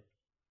pretty funny.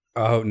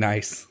 Oh,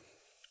 nice.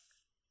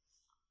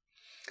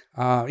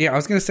 I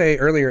was gonna say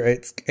earlier,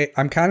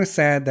 I'm kind of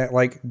sad that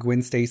like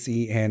Gwen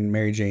Stacy and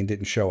Mary Jane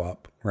didn't show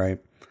up, right?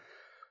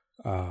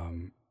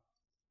 I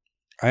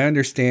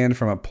understand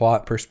from a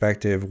plot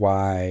perspective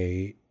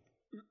why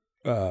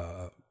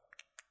Gwen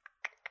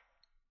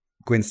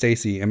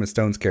Stacy, Emma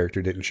Stone's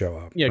character, didn't show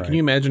up. Yeah, right? Can you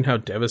imagine how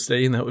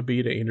devastating that would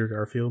be to Andrew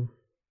Garfield?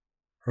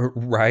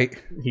 Right.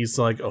 He's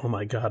like, "Oh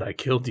my God, I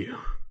killed you."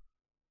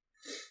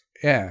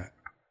 Yeah.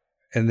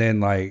 And then,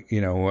 like,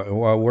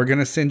 well, we're going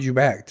to send you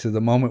back to the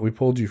moment we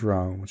pulled you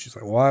from. And she's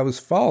like, "Well, I was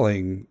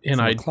falling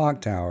from a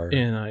clock tower.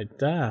 And I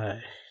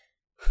die."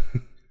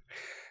 And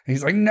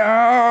he's like,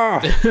 "No!"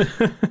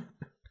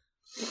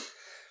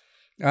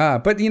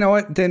 But you know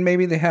what? Then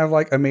maybe they have,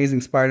 like,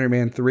 Amazing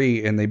Spider-Man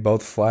 3, and they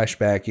both flash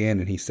back in,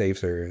 and he saves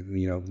her,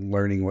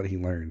 learning what he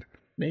learned.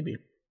 Maybe.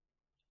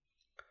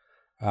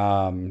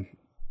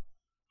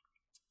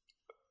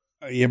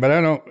 Yeah, but I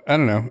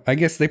don't know. I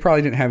guess they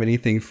probably didn't have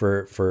anything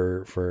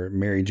for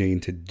Mary Jane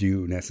to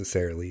do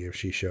necessarily if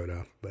she showed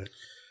up. But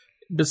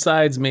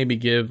besides, maybe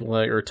give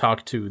or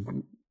talk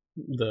to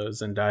the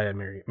Zendaya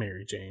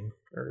Mary Jane,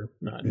 or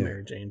not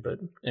Mary Jane, but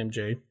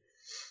MJ.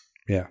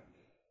 Yeah,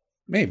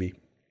 maybe.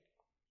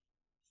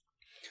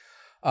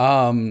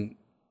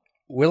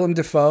 Willem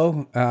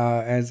Dafoe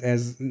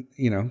as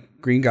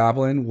Green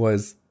Goblin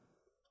was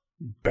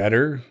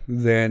better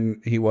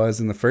than he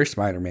was in the first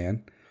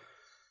Spider-Man.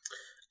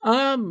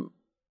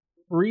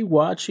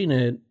 Rewatching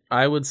it,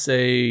 I would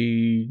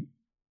say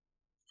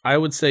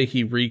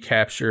he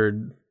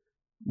recaptured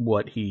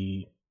what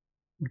he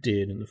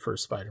did in the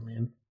first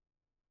Spider-Man.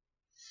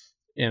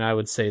 And I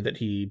would say that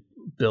he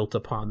built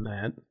upon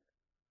that.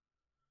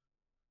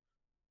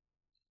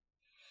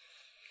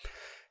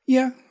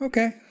 Yeah,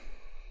 okay.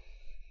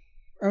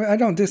 I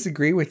don't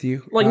disagree with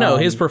you. No,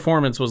 his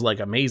performance was like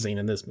amazing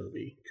in this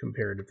movie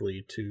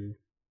comparatively to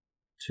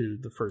to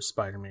the first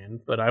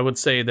Spider-Man, but I would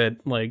say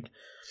that like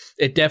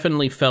it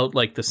definitely felt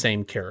like the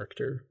same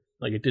character.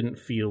 Like it didn't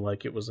feel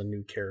like it was a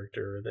new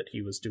character or that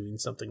he was doing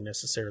something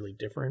necessarily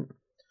different.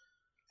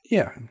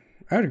 Yeah,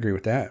 I would agree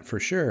with that for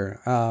sure.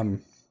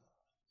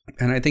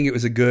 And I think it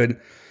was a good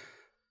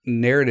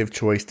narrative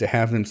choice to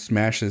have them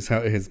smash his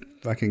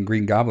fucking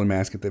Green Goblin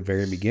mask at the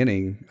very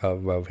beginning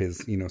of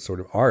his, you know, sort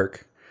of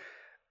arc,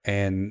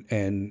 and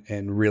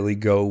really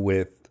go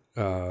with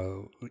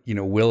you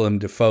know, Willem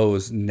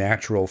Dafoe's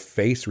natural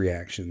face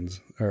reactions,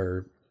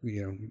 or,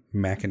 you know,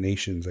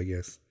 machinations, I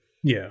guess.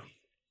 Yeah.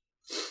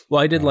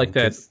 Well, I did like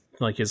that,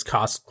 like his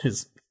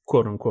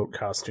quote unquote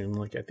costume,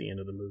 like at the end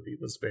of the movie,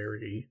 was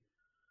very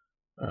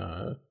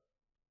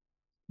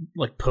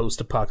like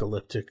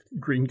post-apocalyptic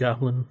Green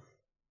Goblin.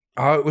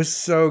 Oh, it was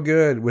so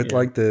good with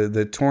like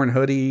the torn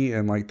hoodie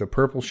and like the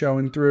purple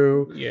showing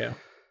through. Yeah.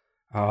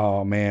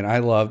 Oh man, I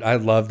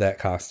loved that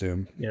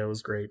costume. Yeah, it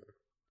was great.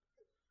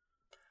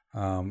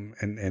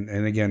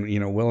 And again, you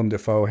know, Willem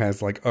Dafoe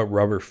has like a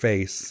rubber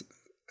face,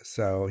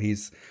 so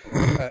he's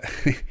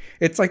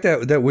it's like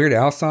that Weird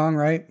Al song,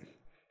 right?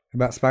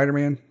 About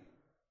Spider-Man.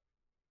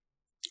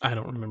 I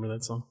don't remember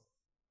that song.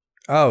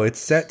 Oh, it's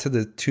set to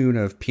the tune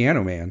of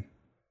Piano Man.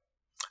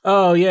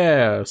 Oh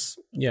yeah,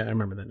 yeah, I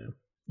remember that now.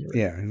 Right.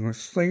 Yeah,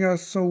 sling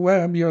us a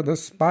web, you're the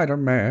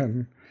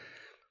Spider-Man.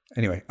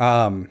 Anyway,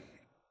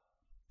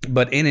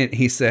 but in it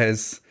he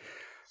says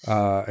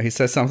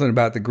something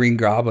about the Green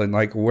Goblin,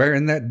 like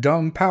wearing that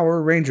dumb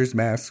Power Rangers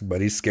mask,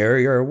 but he's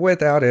scarier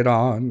without it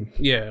on.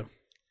 Yeah.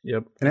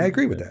 Yep. And I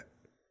agree with that.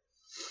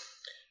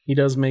 He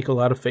does make a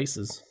lot of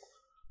faces.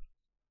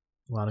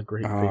 A lot of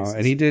great faces.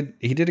 And he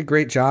did a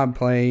great job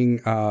playing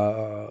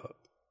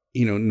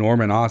you know,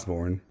 Norman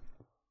Osborn.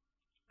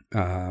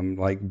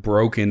 Like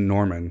broken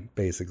Norman,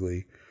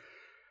 basically.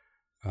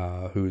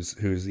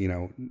 Who's you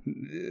know,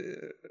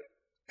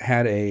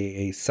 had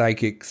a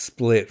psychic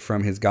split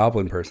from his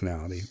goblin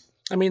personality.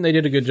 I mean, they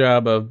did a good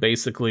job of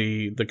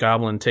basically the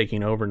Goblin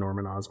taking over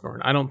Norman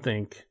Osborn.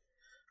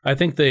 I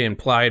think they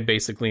implied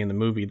basically in the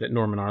movie that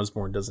Norman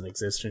Osborn doesn't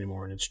exist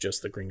anymore and it's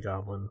just the Green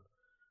Goblin.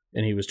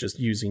 And he was just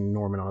using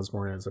Norman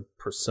Osborn as a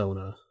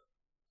persona.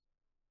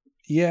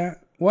 Yeah,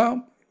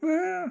 well,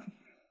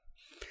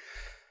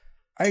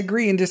 I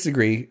agree and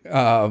disagree.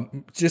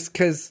 Just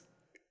because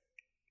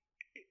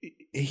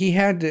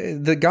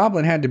the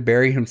Goblin had to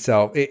bury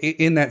himself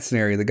in that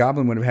scenario. The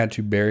Goblin would have had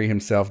to bury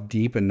himself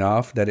deep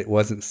enough that it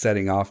wasn't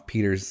setting off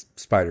Peter's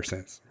spider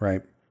sense,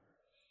 right?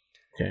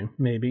 Okay,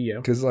 maybe, yeah.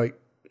 Because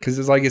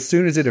it's like as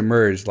soon as it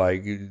emerged,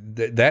 like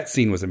that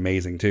scene was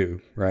amazing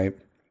too, right?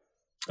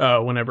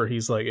 Whenever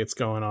he's like, it's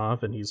going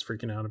off and he's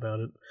freaking out about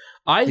it.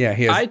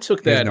 I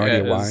took that no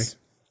idea as why.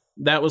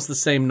 That was the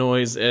same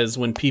noise as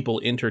when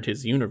people entered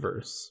his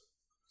universe.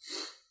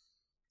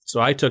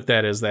 So I took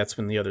that as that's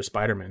when the other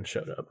Spider-Man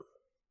showed up.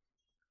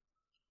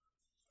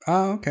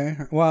 Oh, okay.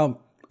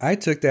 Well, I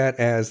took that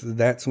as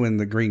that's when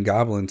the Green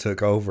Goblin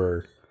took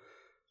over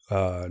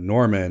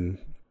Norman,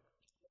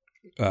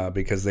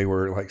 because they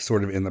were like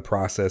sort of in the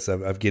process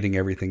of getting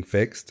everything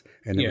fixed,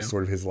 and it was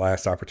sort of his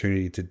last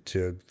opportunity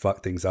to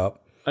fuck things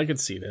up. I could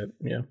see that,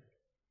 yeah.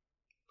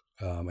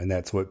 And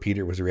that's what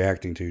Peter was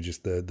reacting to,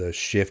 just the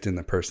shift in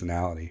the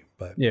personality.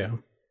 But yeah,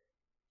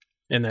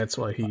 and that's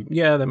why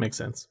that makes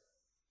sense.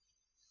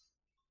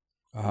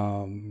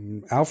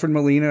 Alfred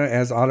Molina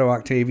as Otto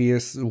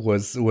Octavius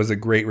was a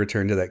great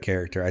return to that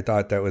character. I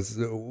thought that was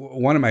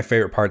one of my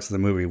favorite parts of the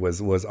movie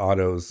was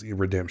Otto's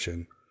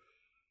redemption.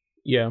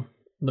 Yeah,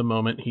 the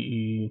moment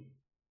he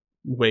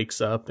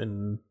wakes up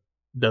and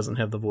doesn't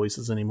have the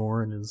voices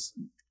anymore and is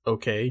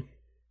okay.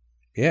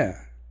 Yeah.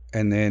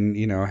 And then,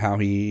 you know, how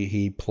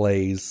he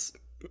plays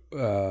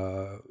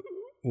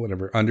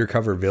whatever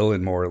undercover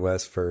villain more or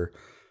less for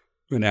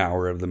an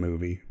hour of the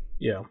movie.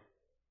 Yeah.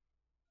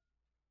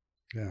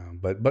 Yeah,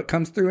 but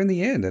comes through in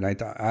the end, and I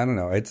thought, I don't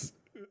know, it's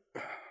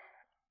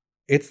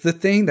the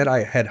thing that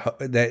I had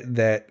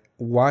that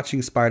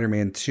watching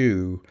Spider-Man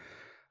 2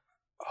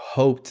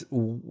 sort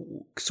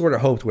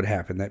of hoped would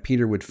happen, that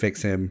Peter would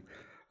fix him,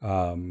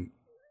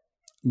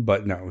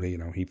 but no, you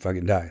know, he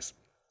fucking dies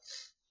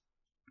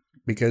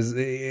because,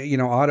 you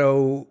know,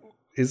 Otto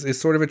is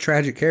sort of a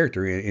tragic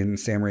character in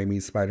Sam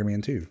Raimi's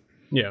Spider-Man 2.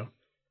 Yeah.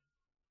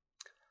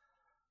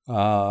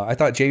 I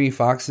thought Jamie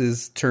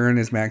Foxx's turn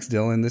as Max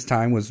Dillon this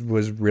time was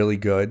really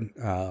good.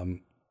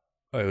 It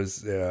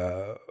was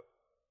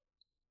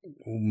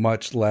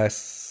much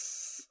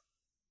less,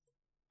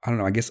 I don't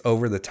know, I guess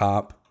over the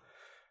top.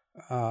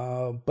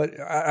 But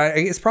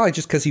it's probably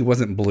just because he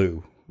wasn't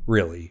blue,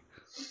 really.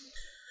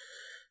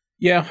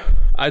 Yeah,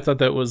 I thought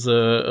that was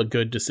a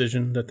good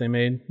decision that they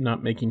made,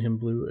 not making him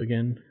blue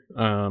again.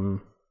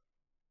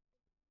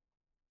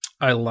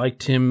 I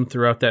liked him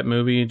throughout that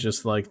movie,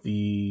 just like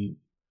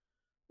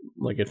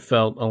it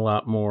felt a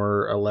lot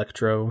more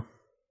Electro.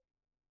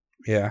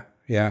 Yeah,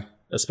 yeah.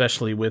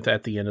 Especially with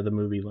at the end of the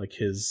movie, like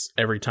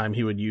every time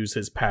he would use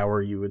his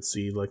power, you would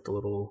see like the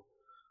little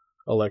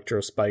Electro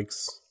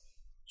spikes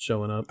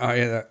showing up. Oh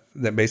yeah,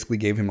 that basically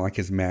gave him like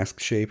his mask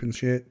shape and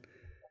shit.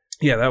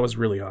 Yeah, that was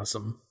really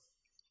awesome.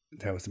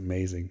 That was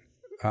amazing.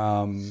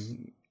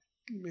 Having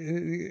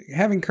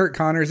Kurt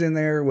Connors in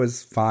there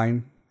was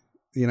fine,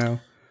 you know.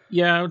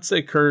 Yeah, I would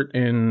say Kurt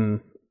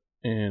and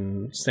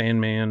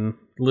Sandman,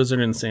 Lizard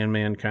and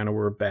Sandman kind of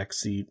were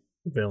backseat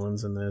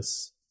villains in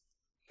this.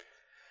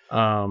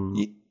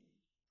 Go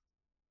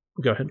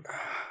ahead.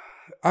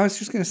 I was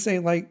just going to say,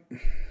 like,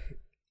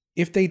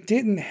 if they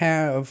didn't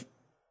have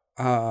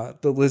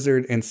the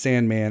Lizard and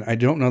Sandman, I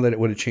don't know that it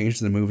would have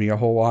changed the movie a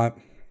whole lot.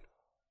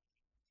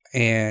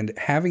 And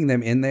having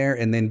them in there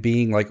and then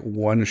being like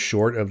one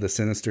short of the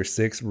Sinister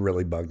Six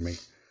really bugged me.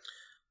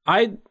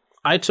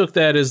 I took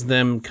that as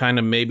them kind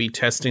of maybe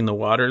testing the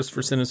waters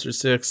for Sinister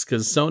Six,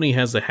 because Sony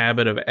has a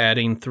habit of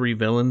adding 3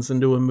 villains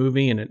into a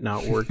movie and it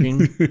not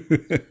working.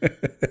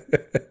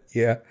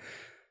 Yeah.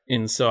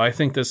 And so I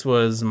think this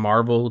was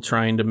Marvel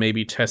trying to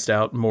maybe test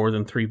out more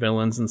than 3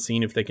 villains and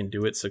seeing if they can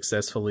do it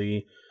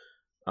successfully.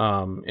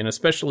 And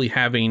especially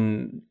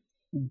having...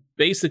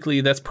 Basically,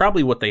 that's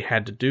probably what they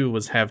had to do,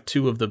 was have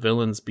 2 of the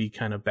villains be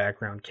kind of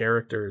background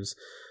characters,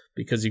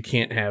 because you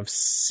can't have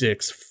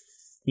 6,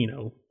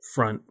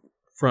 front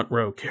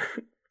row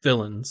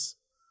villains.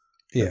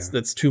 Yeah,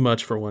 that's too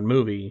much for one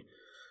movie.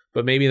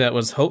 But maybe that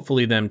was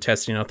hopefully them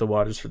testing out the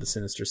waters for the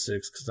Sinister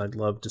Six, because I'd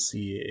love to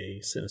see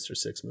a Sinister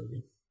Six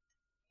movie.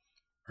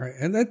 Right,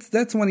 and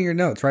that's one of your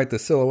notes, right? The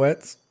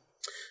silhouettes.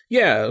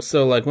 Yeah,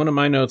 so like one of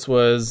my notes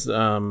was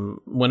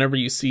whenever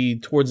you see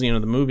towards the end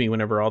of the movie,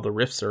 whenever all the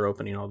rifts are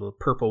opening, all the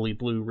purpley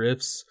blue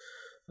rifts,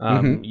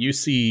 you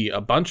see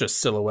a bunch of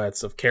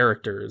silhouettes of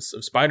characters,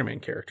 of Spider-Man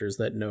characters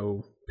that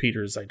know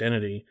Peter's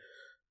identity.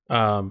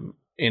 And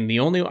the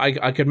only,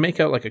 I could make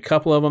out like a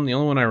couple of them. The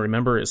only one I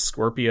remember is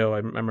Scorpio. I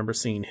remember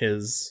seeing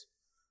his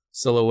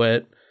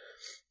silhouette.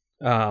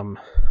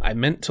 I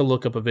meant to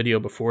look up a video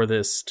before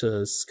this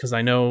because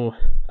I know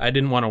I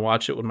didn't want to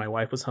watch it when my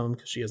wife was home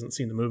because she hasn't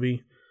seen the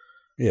movie.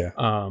 Yeah.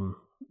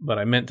 But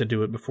I meant to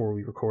do it before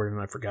we recorded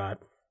and I forgot.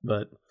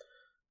 But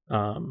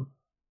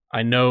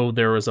I know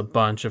there was a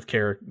bunch of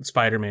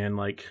Spider-Man,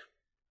 like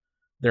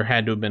there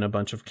had to have been a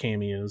bunch of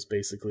cameos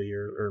basically,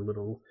 or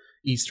little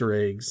Easter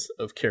eggs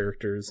of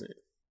characters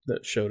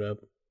that showed up.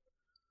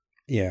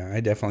 Yeah, I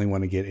definitely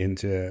want to get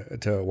into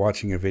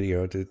watching a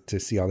video to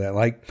see all that.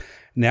 Like,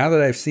 now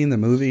that I've seen the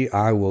movie,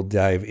 I will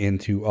dive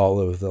into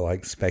all of the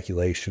like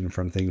speculation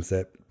from things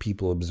that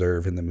people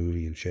observe in the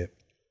movie and shit.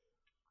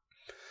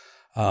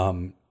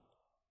 And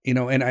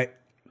I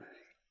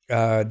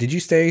did you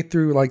stay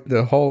through like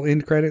the whole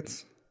end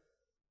credits?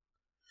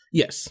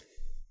 Yes.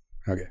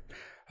 Okay.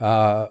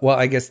 Well,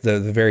 I guess the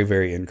very,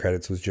 very end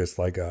credits was just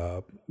like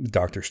a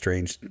Doctor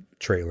Strange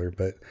trailer,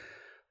 but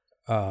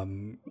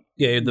the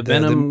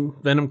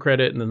Venom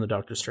credit and then the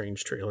Doctor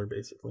Strange trailer,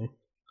 basically.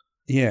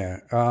 Yeah.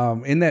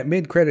 In that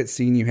mid credit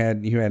scene, you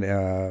had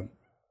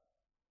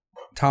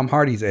Tom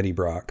Hardy's Eddie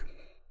Brock.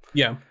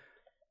 Yeah.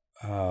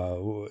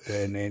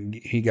 And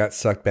he got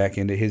sucked back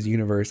into his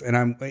universe,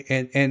 and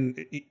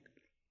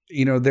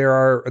there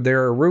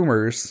are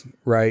rumors,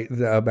 right,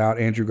 about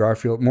Andrew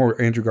Garfield,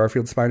 more Andrew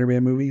Garfield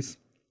Spider-Man movies.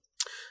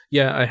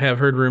 Yeah, I have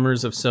heard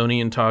rumors of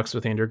Sony in talks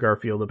with Andrew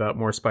Garfield about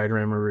more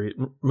Spider-Man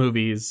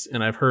movies,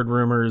 and I've heard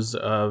rumors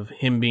of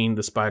him being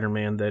the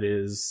Spider-Man that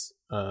is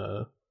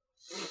the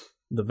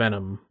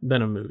Venom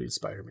movie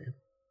Spider-Man.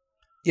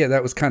 Yeah,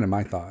 that was kind of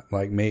my thought.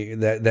 Like,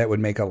 that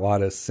would make a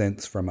lot of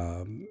sense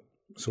from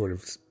sort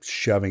of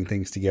shoving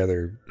things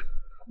together.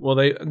 Well,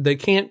 they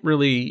can't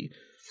really...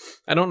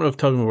 I don't know if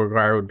Tobey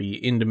Maguire would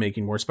be into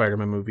making more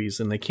Spider-Man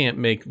movies, and they can't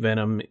make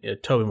Venom a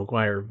Tobey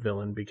Maguire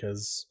villain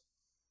because...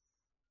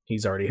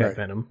 he's already had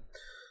Venom.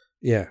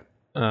 Yeah.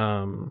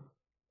 So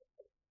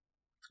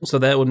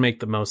that would make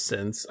the most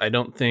sense. I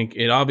don't think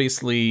it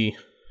obviously,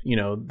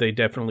 they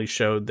definitely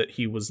showed that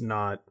he was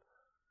not.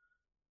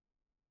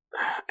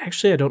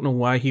 Actually, I don't know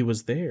why he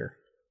was there.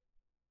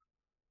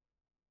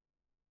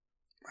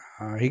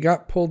 He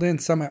got pulled in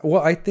somehow.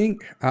 Well, I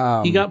think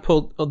he got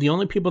pulled. The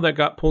only people that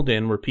got pulled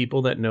in were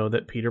people that know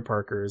that Peter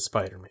Parker is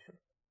Spider-Man.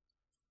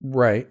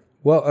 Right.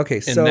 Well, okay,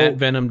 and that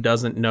Venom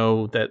doesn't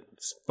know that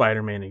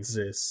Spider-Man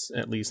exists,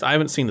 at least. I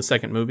haven't seen the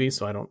second movie,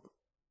 so I don't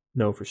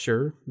know for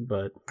sure,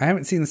 but... I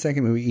haven't seen the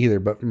second movie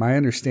either, but my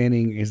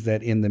understanding is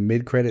that in the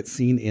mid-credit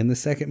scene in the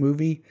second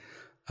movie,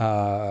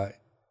 Tom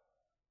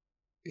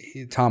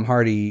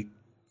Hardy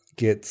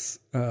gets...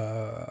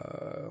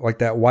 like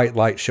that white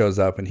light shows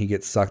up and he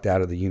gets sucked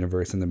out of the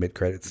universe in the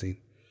mid-credit scene.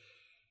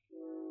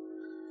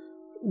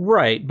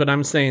 Right, but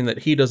I'm saying that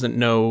he doesn't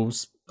know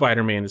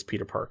Spider-Man is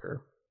Peter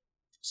Parker.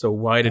 So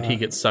why did he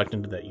get sucked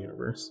into that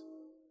universe?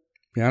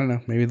 Yeah, I don't know.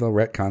 Maybe they'll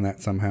retcon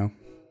that somehow.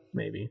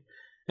 Maybe.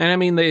 And I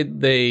mean,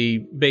 they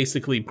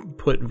basically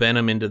put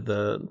Venom into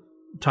the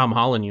Tom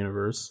Holland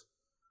universe.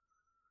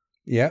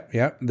 Yeah.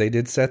 They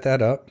did set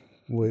that up,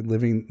 with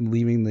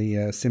leaving the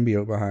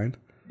symbiote behind.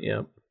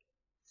 Yep.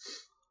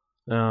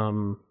 I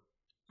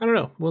don't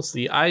know. We'll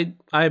see. I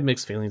have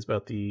mixed feelings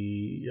about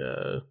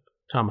the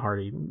Tom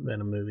Hardy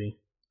Venom movie.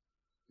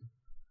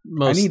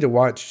 I need to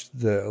watch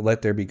the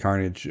Let There Be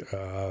Carnage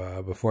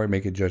before I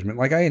make a judgment.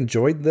 Like, I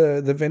enjoyed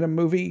the Venom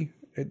movie.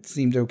 It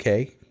seemed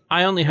okay.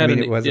 I only had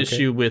it was an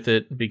issue with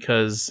it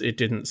because it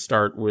didn't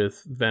start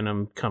with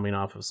Venom coming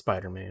off of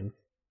Spider-Man.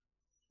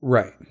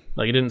 Right.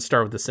 Like, it didn't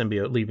start with the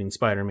symbiote leaving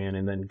Spider-Man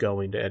and then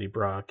going to Eddie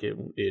Brock.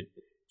 It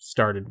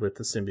started with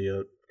the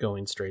symbiote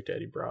going straight to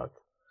Eddie Brock.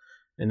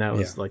 And that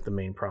was, like, the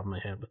main problem I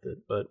had with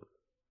it. But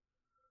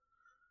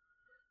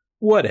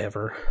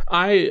whatever.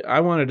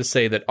 I wanted to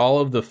say that all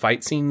of the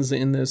fight scenes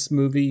in this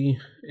movie,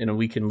 and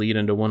we can lead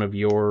into one of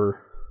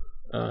your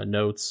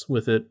notes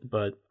with it,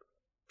 but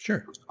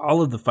sure,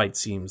 all of the fight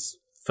scenes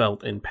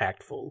felt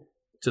impactful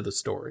to the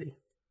story.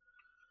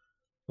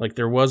 Like,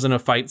 there wasn't a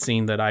fight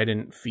scene that I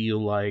didn't feel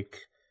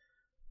like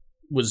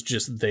was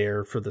just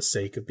there for the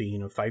sake of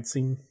being a fight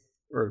scene,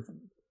 or,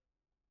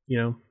 you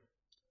know?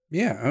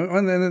 Yeah,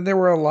 and then there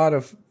were a lot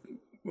of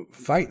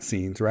fight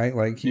scenes, right?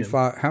 Like, he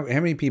fought, how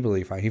many people did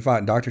he fight? He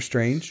fought Doctor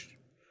Strange.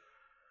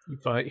 He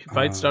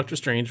fights Doctor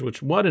Strange,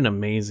 which, what an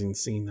amazing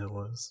scene that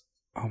was.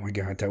 Oh my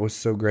God, that was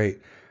so great.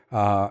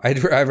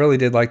 I really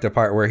did like the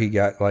part where he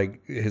got,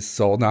 like, his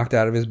soul knocked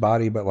out of his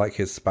body, but, like,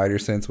 his spider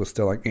sense was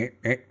still, like,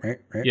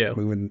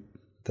 moving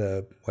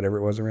the, whatever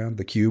it was around,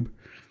 the cube.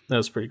 That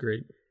was pretty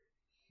great.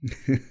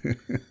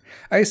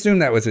 I assume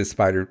that was his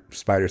spider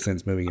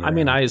sense moving around. I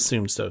mean, I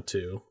assume so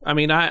too. I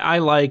mean, I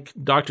like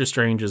Doctor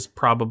Strange is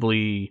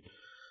probably.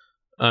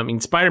 I mean,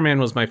 Spider-Man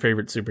was my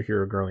favorite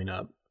superhero growing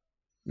up,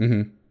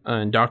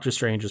 and Doctor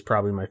Strange is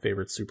probably my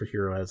favorite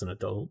superhero as an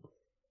adult.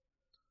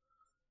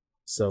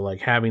 So, like,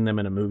 having them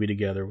in a movie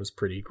together was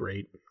pretty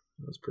great.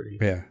 It was pretty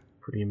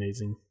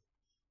amazing.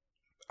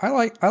 I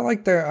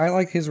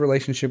like his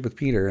relationship with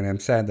Peter, and I'm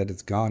sad that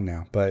it's gone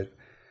now. But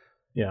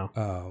yeah,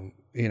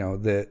 you know,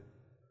 that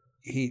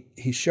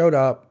he showed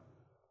up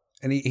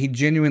and he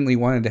genuinely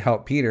wanted to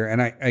help Peter.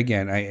 And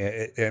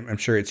I'm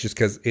sure it's just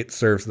because it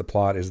serves the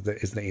plot is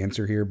the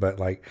answer here. But,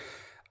 like,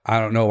 I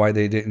don't know why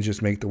they didn't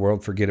just make the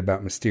world forget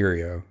about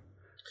Mysterio.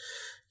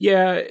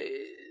 Yeah,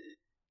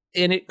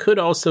 and it could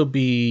also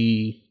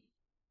be.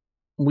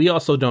 We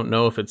also don't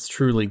know if it's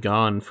truly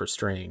gone for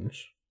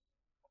Strange.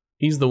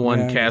 He's the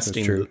one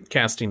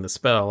casting the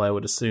spell. I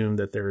would assume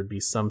that there would be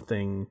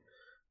something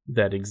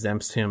that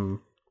exempts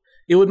him.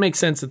 It would make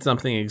sense that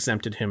something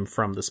exempted him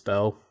from the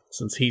spell,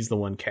 since he's the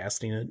one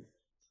casting it.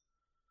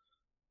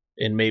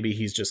 And maybe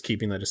he's just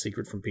keeping that a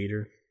secret from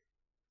Peter.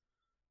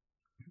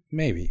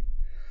 Maybe.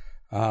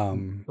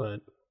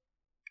 But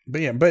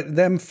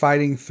them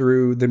fighting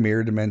through the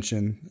mirror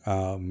dimension,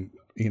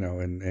 you know,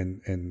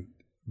 and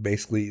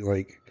basically,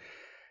 like,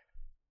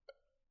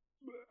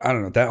 I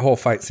don't know, that whole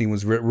fight scene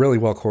was really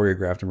well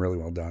choreographed and really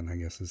well done, I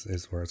guess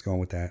is where I was going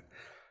with that.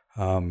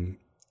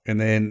 And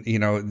then, you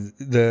know,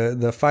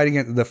 the fighting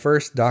at the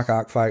first Doc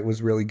Ock fight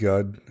was really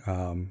good.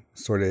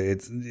 Sort of,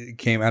 it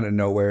came out of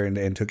nowhere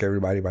and took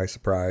everybody by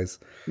surprise.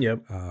 Yep.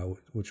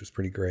 Which was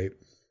pretty great.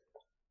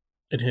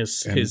 And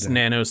his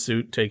nano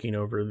suit taking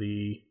over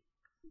the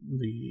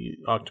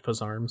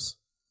octopus arms.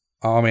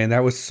 Oh man,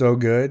 that was so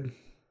good.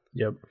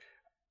 Yep.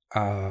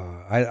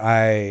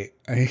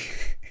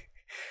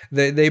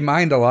 They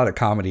mined a lot of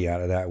comedy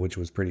out of that, which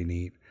was pretty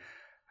neat.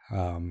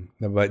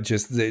 But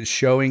just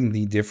showing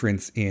the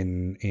difference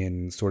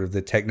in sort of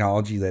the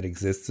technology that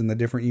exists in the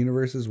different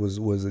universes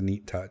was a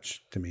neat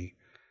touch to me.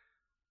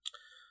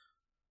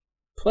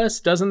 Plus,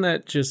 doesn't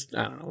that just,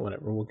 I don't know,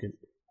 whatever,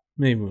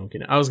 maybe we'll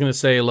get it. I was going to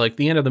say, like,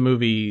 the end of the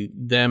movie,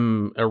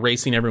 them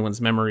erasing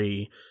everyone's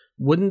memory,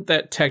 wouldn't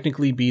that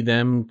technically be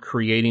them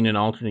creating an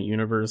alternate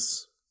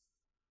universe?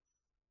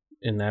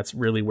 And that's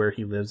really where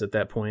he lives at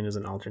that point, is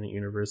an alternate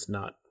universe,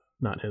 not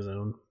his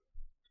own.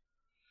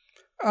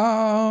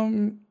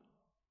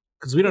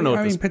 Because we don't know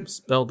what this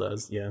spell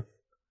does. Yeah.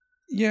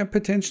 Yeah,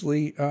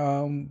 potentially.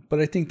 But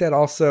I think that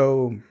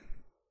also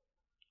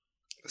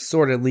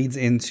sort of leads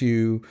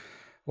into,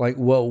 like,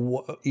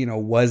 well, you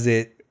know, is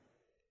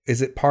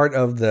it part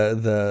of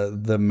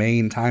the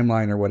main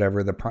timeline or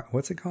whatever?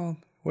 What's it called?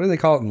 What do they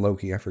call it in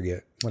Loki? I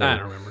forget. Whatever. I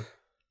don't remember.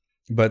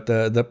 But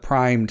the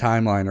prime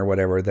timeline or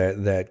whatever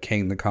that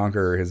Kang the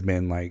Conqueror has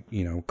been, like,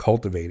 you know,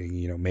 cultivating,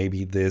 you know,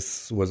 maybe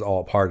this was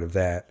all part of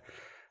that,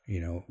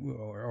 you know,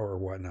 or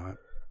whatnot.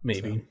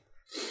 Maybe.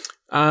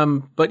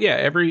 So. But yeah,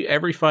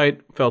 every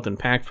fight felt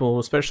impactful,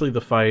 especially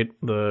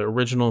the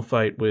original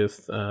fight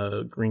with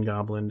Green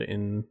Goblin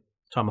and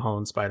Tom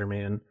Holland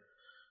Spider-Man,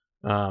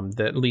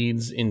 that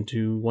leads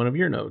into one of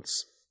your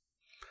notes.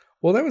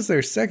 Well, that was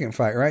their second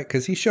fight, right?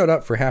 Because he showed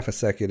up for half a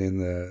second in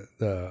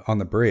the on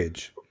the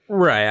bridge.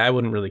 Right, I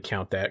wouldn't really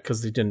count that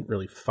because they didn't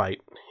really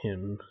fight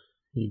him.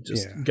 He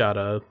just got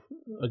a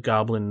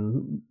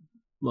goblin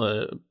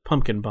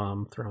pumpkin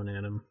bomb thrown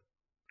at him.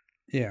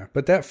 Yeah,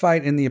 but that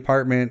fight in the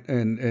apartment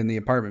in the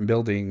apartment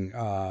building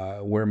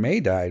where May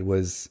died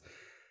was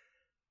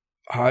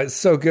it's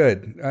so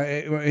good.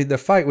 The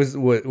fight was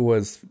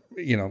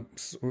you know,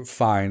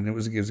 fine. It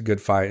was a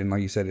good fight, and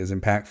like you said, it was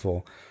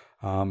impactful.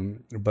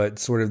 But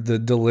sort of the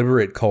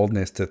deliberate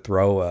coldness to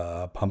throw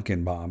a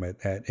pumpkin bomb at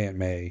Aunt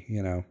May,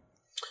 you know.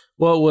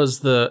 Well,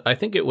 I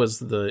think it was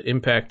the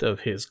impact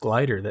of his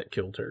glider that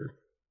killed her.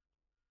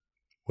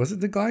 Was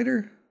it the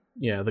glider?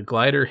 Yeah, the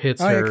glider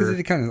hits her. Oh, yeah, because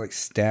it kind of like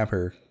stab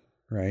her.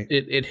 right?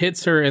 It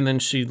hits her, and then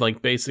she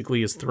like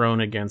basically is thrown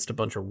against a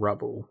bunch of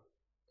rubble.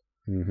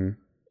 Mm-hmm.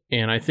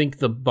 And I think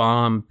the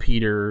bomb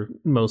Peter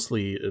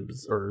mostly,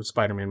 or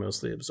Spider-Man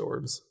mostly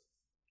absorbs.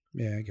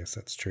 Yeah, I guess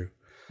that's true.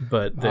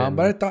 But then,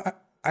 but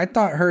I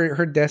thought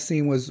her death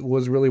scene was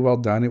really well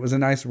done. It was a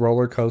nice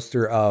roller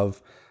coaster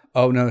of,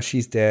 oh no,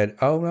 she's dead.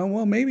 Oh no,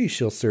 well maybe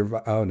she'll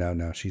survive. Oh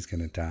no, she's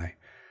gonna die.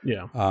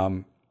 yeah.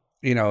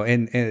 You know,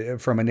 and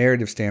from a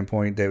narrative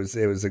standpoint, it was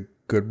a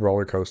good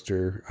roller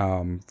coaster.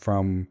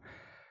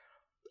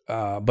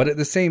 But at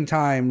the same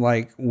time,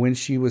 like when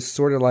she was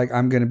sort of like,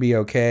 I'm gonna be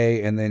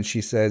okay, and then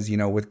she says, you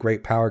know, with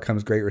great power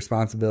comes great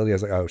responsibility. I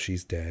was like, oh,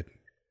 she's dead.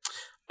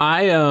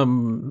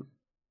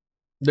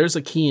 There's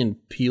a Key and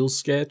Peele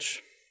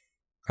sketch.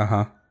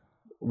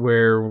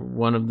 Where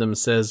one of them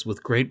says,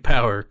 with great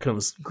power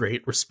comes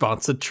great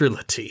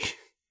responsibility.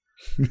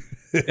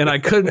 And I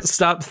couldn't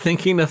stop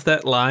thinking of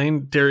that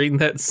line during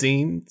that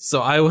scene.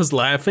 So I was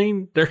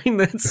laughing during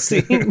that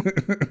scene.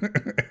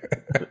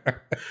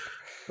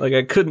 Like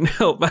I couldn't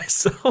help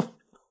myself.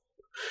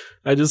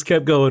 I just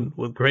kept going,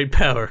 with great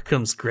power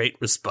comes great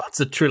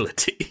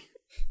responsibility.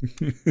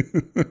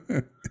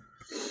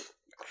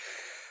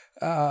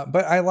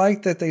 But I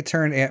like that they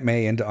turned Aunt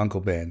May into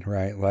Uncle Ben,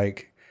 right?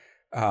 Like,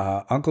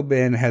 Uncle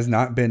Ben has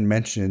not been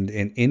mentioned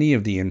in any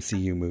of the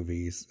MCU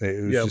movies.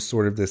 It was just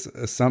sort of this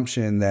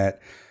assumption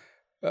that,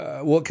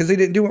 because they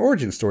didn't do an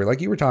origin story like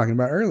you were talking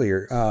about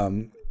earlier.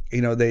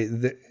 You know,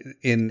 there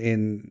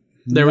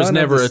was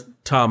never a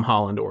Tom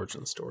Holland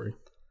origin story.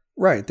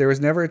 Right. There was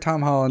never a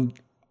Tom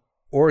Holland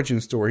origin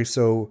story.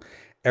 So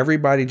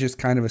everybody just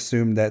kind of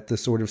assumed that the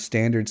sort of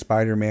standard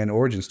Spider-Man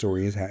origin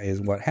story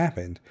is what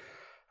happened.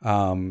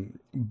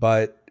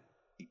 But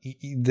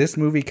this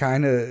movie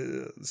kind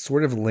of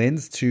sort of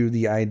lends to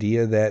the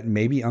idea that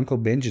maybe Uncle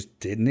Ben just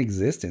didn't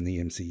exist in the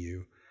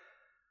MCU.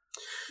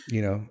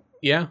 You know?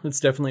 Yeah, it's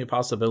definitely a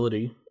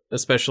possibility,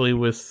 especially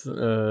with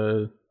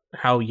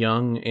how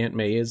young Aunt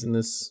May is in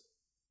this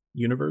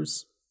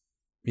universe.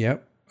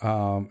 Yep.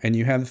 And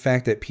you have the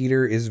fact that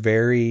Peter is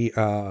very,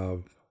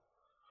 well,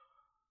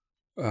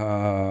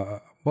 I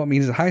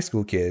mean, he's a high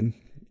school kid,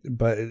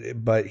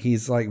 but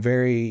he's like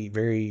very,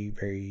 very,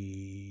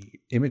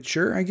 very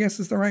immature, I guess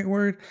is the right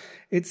word.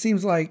 It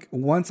seems like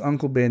once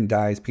Uncle Ben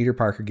dies, Peter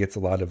Parker gets a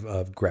lot of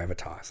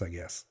gravitas, I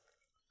guess.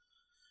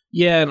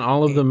 Yeah, in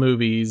all of the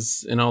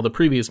movies, in all the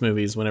previous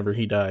movies, whenever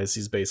he dies,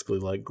 he's basically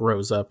like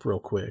grows up real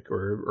quick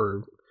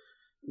or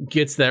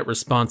gets that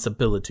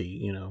responsibility,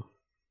 you know,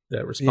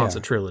 that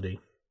responsibility.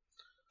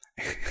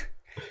 Yeah.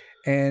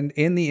 And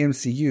in the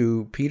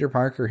MCU, Peter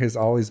Parker has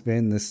always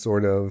been this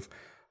sort of,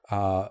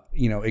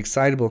 you know,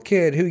 excitable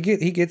kid who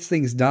he gets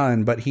things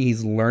done, but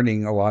he's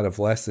learning a lot of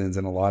lessons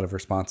and a lot of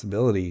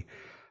responsibility.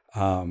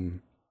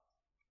 You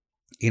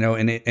know,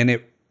 and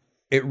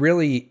it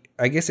really,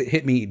 I guess it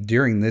hit me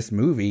during this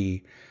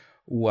movie,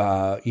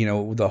 you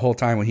know, the whole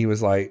time when he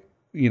was like,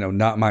 you know,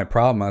 not my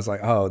problem. I was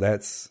like, oh,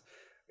 that's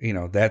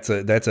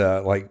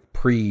a like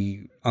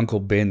pre Uncle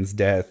Ben's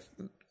death,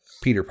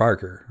 Peter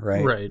Parker,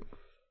 right? Right.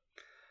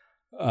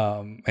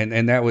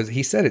 And that was,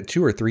 he said it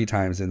 2 or 3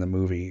 times in the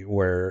movie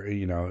where,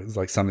 you know, it's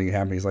like something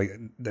happened. He's like,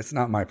 that's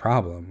not my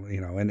problem,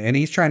 you know, and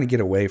he's trying to get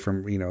away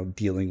from, you know,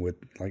 dealing with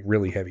like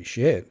really heavy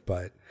shit,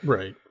 but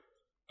right.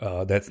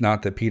 That's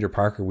not the Peter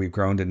Parker we've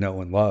grown to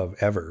know and love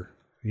ever,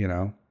 you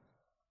know?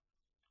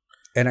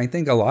 And I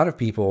think a lot of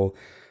people,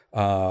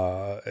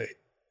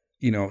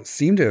 you know,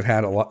 seem to have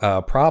had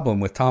a problem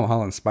with Tom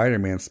Holland's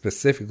Spider-Man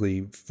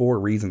specifically for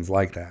reasons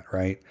like that,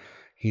 right?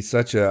 He's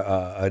such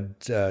a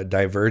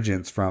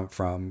divergence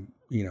from,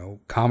 you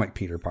know, comic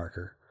Peter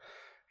Parker.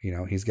 You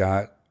know, he's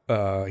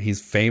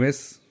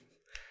famous.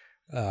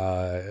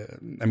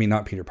 I mean,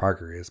 not Peter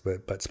Parker is,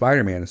 but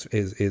Spider-Man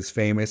is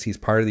famous. He's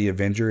part of the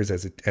Avengers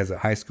as a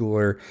high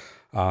schooler.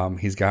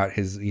 He's got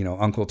his, you know,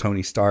 Uncle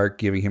Tony Stark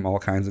giving him all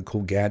kinds of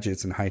cool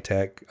gadgets and high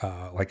tech,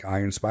 like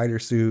Iron Spider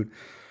suit.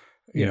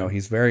 You know,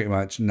 he's very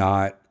much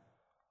not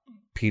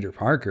Peter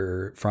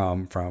Parker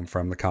from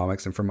the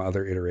comics and from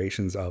other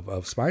iterations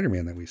of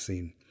Spider-Man that we've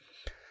seen.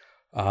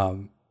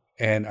 And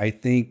I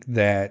think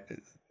that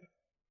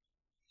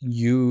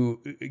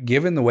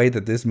given the way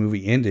that this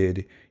movie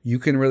ended, you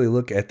can really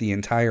look at the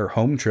entire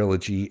Home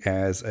trilogy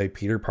as a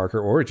Peter Parker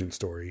origin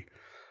story.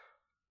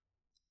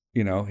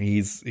 You know,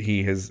 he's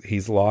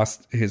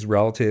lost his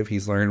relative.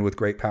 He's learned with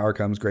great power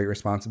comes great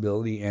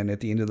responsibility. And at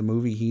the end of the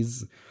movie,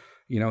 he's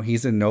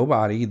a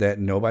nobody that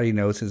nobody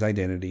knows his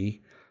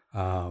identity.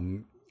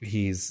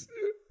 He's,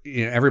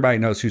 you know, everybody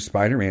knows who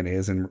Spider-Man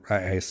is, and I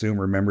assume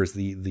remembers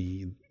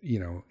the you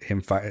know,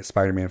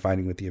 Spider-Man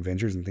fighting with the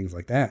Avengers and things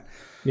like that.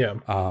 Yeah.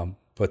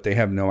 But they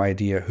have no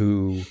idea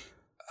who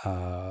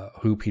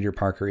Peter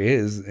Parker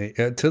is,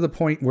 to the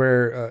point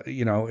where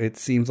you know, it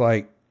seems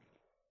like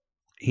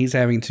he's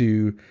having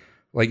to,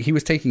 like, he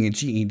was taking a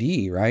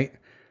GED, right,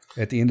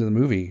 at the end of the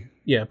movie.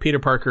 Yeah, Peter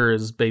Parker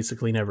has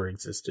basically never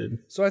existed.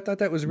 So I thought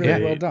that was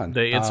really well done.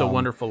 It's a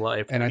Wonderful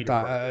Life. And I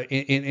thought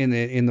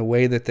in the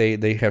way that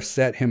they have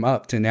set him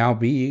up to now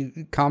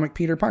be comic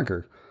Peter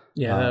Parker.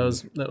 Yeah,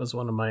 that was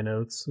one of my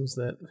notes, was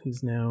that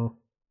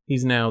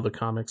He's now the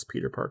comics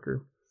Peter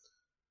Parker.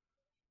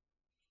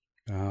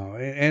 Oh,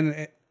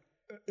 and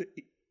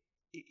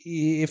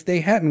if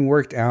they hadn't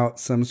worked out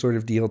some sort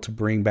of deal to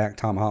bring back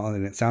Tom Holland,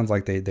 and it sounds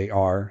like they're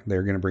going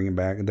to bring him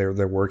back.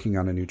 They're working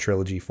on a new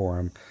trilogy for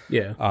him.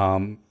 Yeah.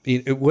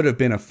 It would have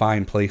been a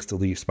fine place to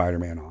leave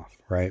Spider-Man off,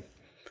 right?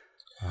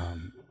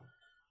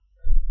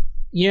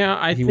 Yeah,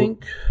 I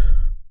think.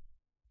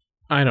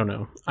 I don't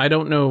know. I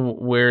don't know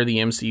where the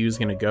MCU is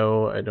going to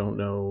go. I don't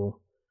know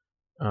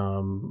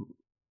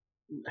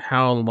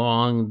how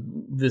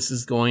long this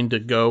is going to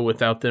go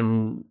without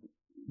them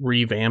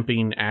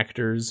revamping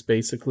actors,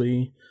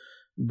 basically.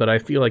 But I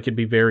feel like it'd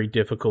be very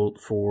difficult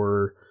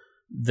for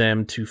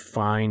them to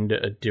find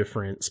a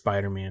different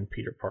Spider-Man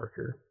Peter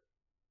Parker.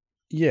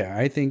 Yeah,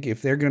 I think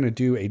if they're going to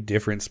do a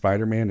different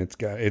Spider-Man, it's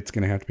going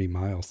to have to be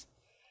Miles.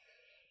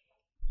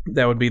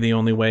 That would be the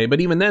only way.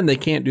 But even then, they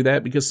can't do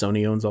that because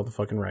Sony owns all the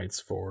fucking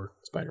rights for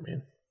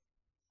Spider-Man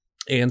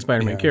and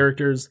Spider-Man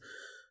characters.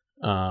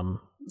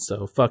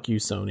 So fuck you,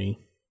 Sony.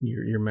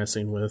 You're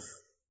messing with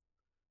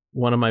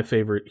one of my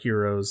favorite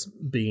heroes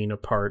being a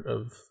part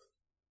of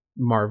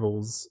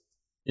Marvel's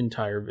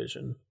entire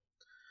vision.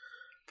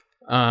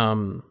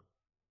 I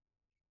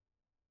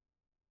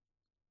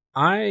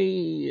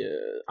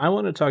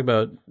want to talk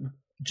about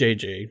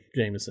J.J.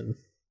 Jameson.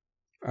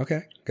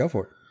 Okay, go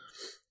for it.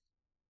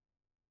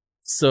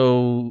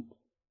 So,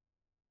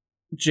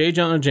 J.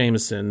 Jonah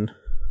Jameson,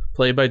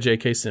 played by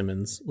J.K.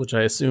 Simmons, which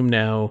I assume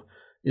now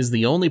is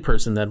the only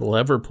person that will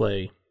ever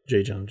play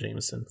J. Jonah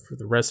Jameson for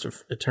the rest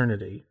of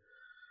eternity.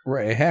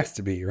 Right, it has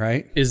to be,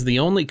 right? Is the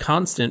only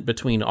constant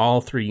between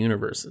all three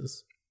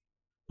universes.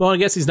 Well, I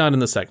guess he's not in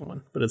the second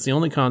one, but it's the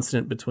only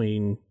constant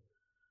between...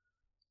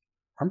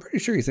 I'm pretty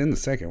sure he's in the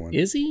second one.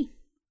 Is he?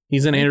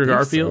 He's in Andrew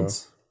Garfield's?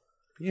 So.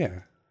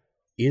 Yeah.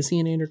 Is he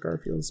in Andrew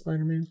Garfield's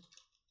Spider-Man?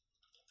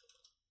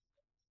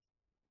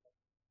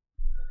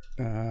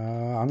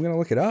 I'm going to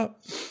look it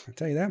up. I'll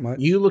tell you that much.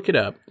 You look it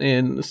up.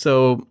 And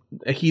so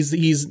he's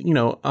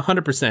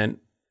 100%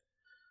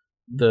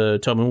 the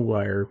Tobey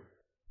Maguire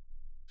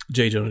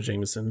J. Jonah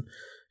Jameson.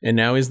 And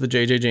now he's the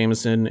J.J.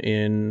 Jameson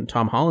in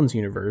Tom Holland's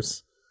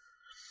universe.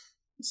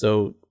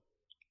 So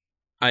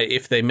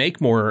if they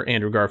make more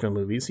Andrew Garfield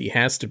movies, he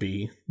has to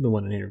be the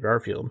one in Andrew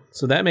Garfield.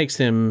 So that makes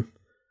him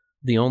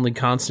the only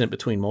constant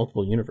between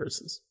multiple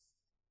universes.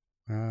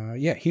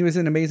 Yeah, he was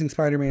in Amazing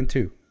Spider-Man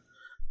 2.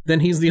 Then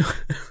he's the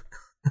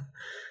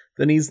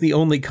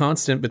only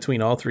constant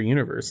between all three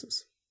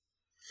universes.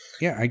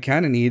 Yeah, I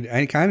kind of need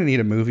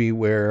a movie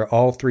where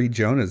all three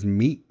Jonahs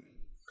meet.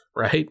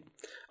 Right.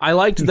 I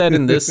liked that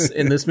in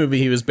this movie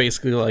he was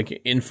basically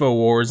like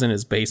InfoWars in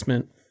his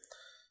basement.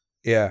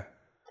 Yeah.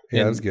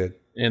 Yeah, that was good.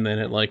 And then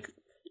it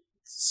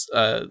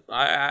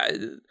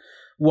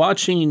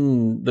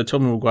watching the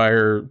Tobey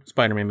Maguire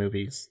Spider-Man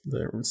movies,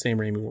 the Sam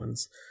Raimi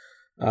ones.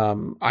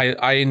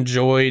 I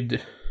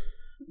enjoyed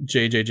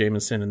J.J.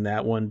 Jameson in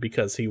that one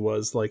because he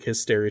was like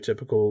his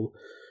stereotypical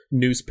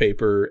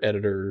newspaper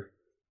editor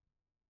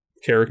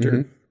character.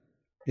 Mm-hmm.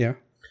 Yeah.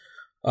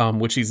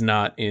 Which he's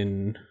not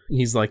in.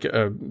 He's like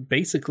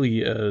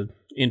basically a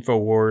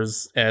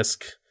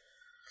InfoWars-esque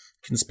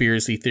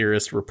conspiracy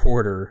theorist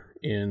reporter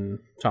in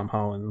Tom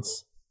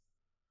Holland's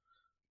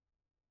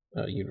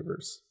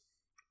universe.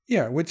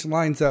 Yeah, which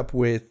lines up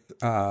with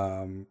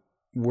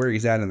where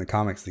he's at in the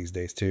comics these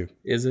days too.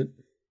 Is it?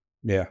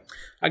 Yeah.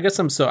 I guess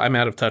I'm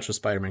out of touch with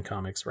Spider-Man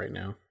comics right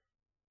now.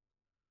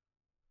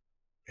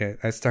 Yeah,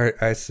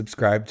 I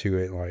subscribed to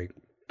it like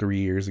 3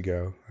 years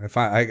ago.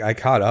 I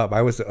caught up.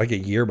 I was like a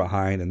year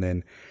behind, and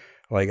then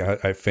like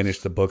I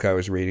finished the book I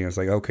was reading. I was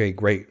like, okay,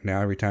 great.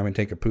 Now every time I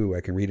take a poo,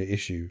 I can read an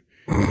issue.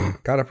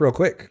 Got up real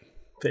quick.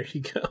 There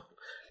you go.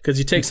 Because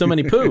you take so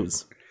many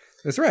poos.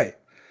 That's right.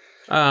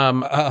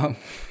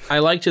 I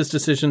liked his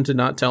decision to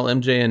not tell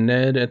MJ and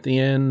Ned at the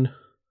end,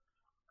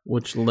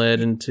 which led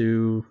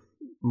into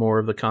more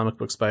of the comic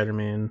book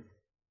Spider-Man.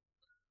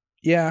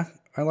 Yeah,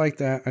 I like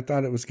that. I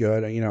thought it was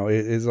good. You know,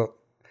 it is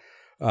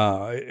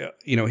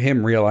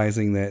him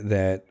realizing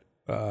that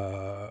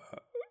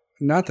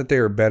not that they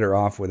were better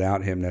off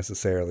without him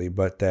necessarily,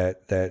 but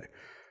that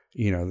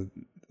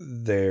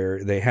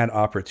they had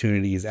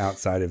opportunities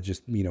outside of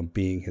just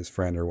being his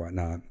friend or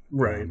whatnot.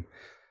 Right.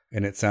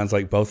 And it sounds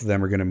like both of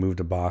them are going to move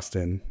to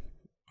Boston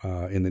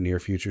in the near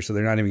future, so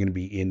they're not even going to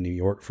be in New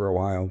York for a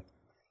while.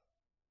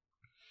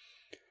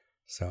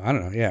 So I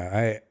don't know.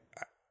 Yeah,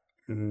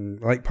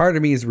 I part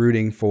of me is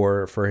rooting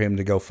for him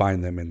to go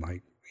find them and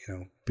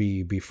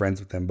be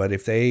friends with them. But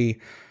if they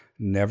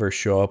never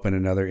show up in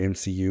another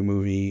MCU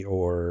movie,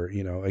 or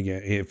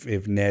again,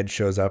 if Ned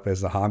shows up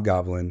as the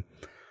Hobgoblin,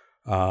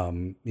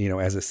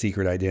 as a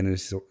secret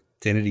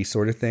identity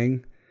sort of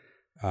thing,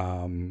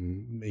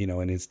 and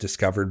it's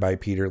discovered by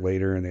Peter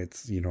later, and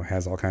it's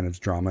has all kinds of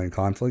drama and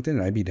conflict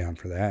in it, I'd be down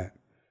for that.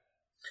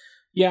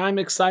 Yeah, I'm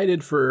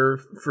excited for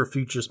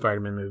future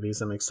Spider-Man movies.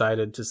 I'm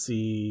excited to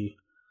see,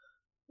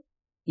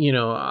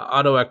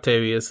 Otto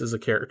Octavius is a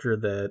character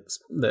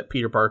that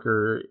Peter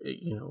Parker,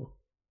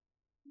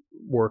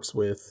 works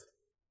with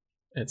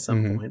at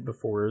some point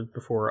before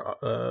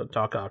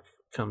Doc Ock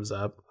comes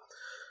up.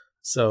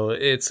 So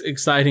it's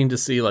exciting to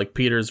see like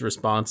Peter's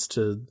response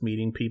to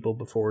meeting people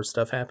before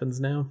stuff happens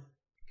now.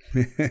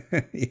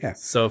 Yeah.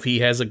 So if he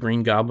has a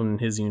Green Goblin in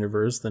his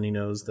universe, then he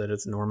knows that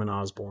it's Norman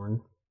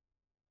Osborn.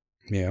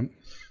 Yeah.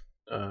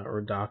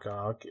 Or Doc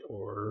Ock.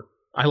 Or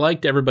I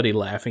liked everybody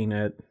laughing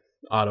at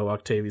Otto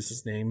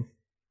Octavius' name.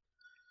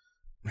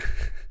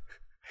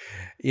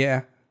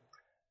 Yeah.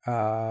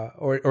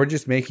 Or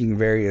just making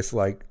various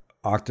like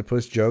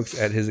octopus jokes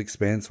at his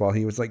expense while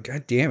he was like,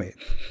 God damn it.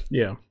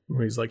 Yeah,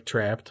 where he's like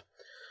trapped.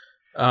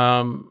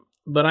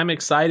 But I'm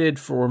excited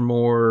for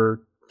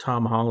more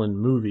Tom Holland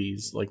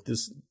movies like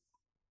this.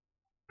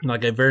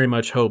 Like, I very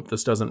much hope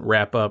this doesn't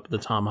wrap up the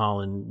Tom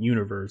Holland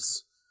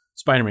universe,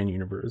 Spider-Man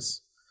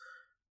universe.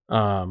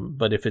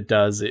 But if it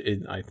does,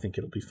 I think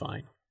it'll be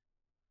fine.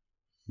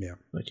 Yeah.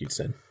 Like you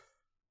said.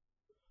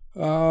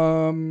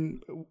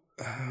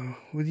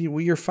 With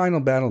your final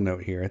battle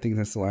note here, I think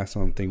that's the last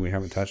thing we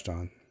haven't touched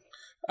on.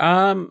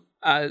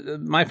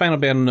 My final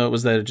battle note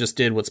was that it just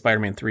did what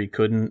Spider-Man 3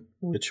 couldn't,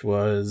 which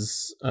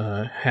was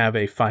have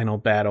a final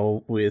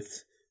battle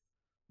with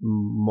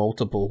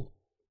multiple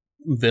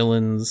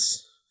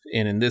villains,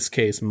 and in this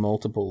case,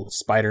 multiple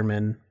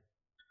Spider-Men.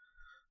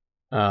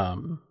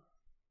 And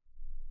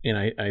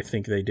I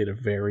think they did a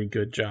very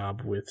good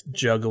job with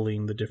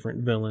juggling the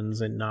different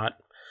villains and not...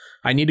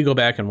 I need to go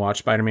back and watch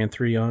Spider-Man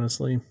 3,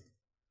 honestly.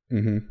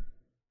 Mm-hmm.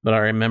 But I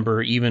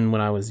remember even when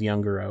I was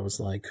younger, I was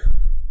like,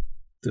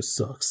 this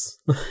sucks.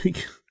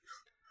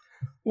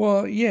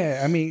 Well,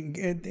 yeah, I mean,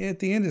 at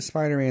the end of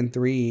Spider-Man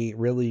 3,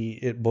 really,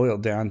 it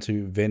boiled down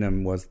to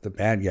Venom was the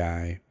bad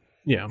guy.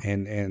 Yeah.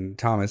 And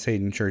Thomas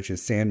Hayden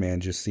Church's Sandman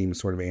just seemed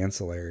sort of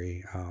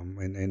ancillary.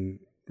 And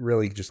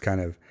really just kind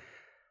of,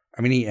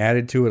 I mean, he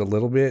added to it a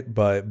little bit,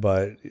 but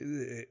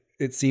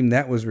it seemed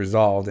that was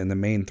resolved, and the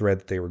main thread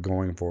that they were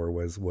going for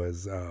was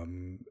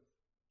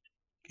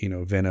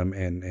Venom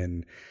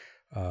and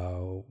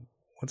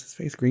what's his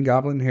face? Green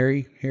Goblin,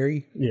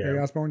 Harry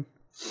Osborn.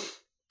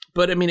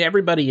 But I mean,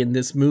 everybody in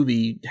this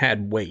movie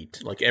had weight.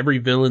 Like every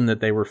villain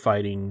that they were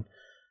fighting,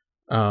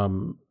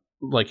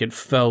 like it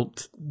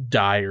felt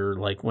dire.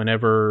 Like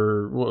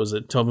whenever, what was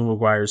it? Tobey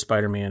Maguire's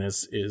Spider-Man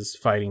is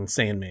fighting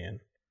Sandman.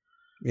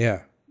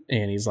 Yeah.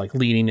 And he's like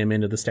leading him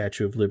into the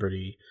Statue of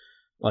Liberty.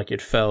 Like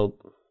it felt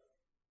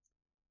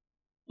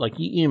like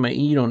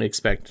you don't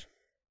expect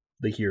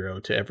the hero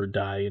to ever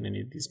die in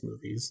any of these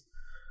movies,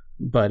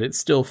 but it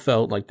still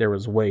felt like there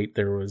was weight,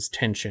 there was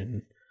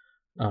tension,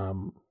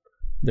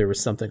 there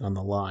was something on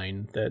the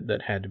line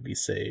that had to be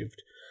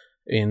saved.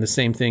 And the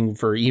same thing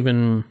for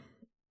even,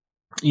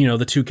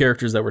 the two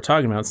characters that we're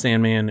talking about,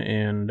 Sandman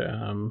and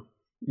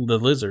the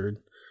Lizard,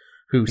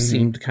 who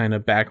seemed kind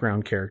of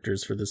background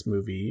characters for this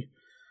movie,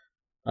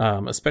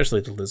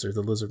 especially the Lizard.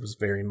 The Lizard was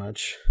very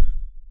much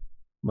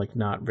like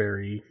not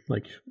very,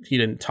 like he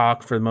didn't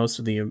talk for most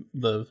of the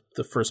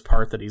first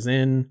part that he's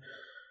in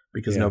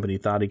because nobody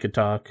thought he could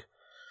talk.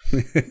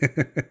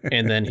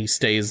 And then he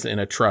stays in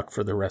a truck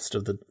for the rest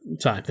of the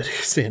time that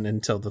he's in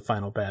until the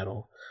final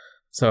battle.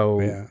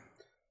 So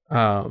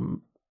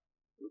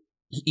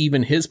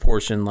even his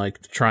portion,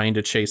 like trying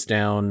to chase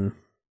down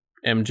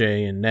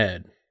MJ and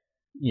Ned,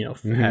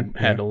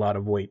 had a lot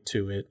of weight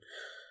to it.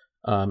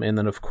 And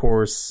then of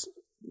course,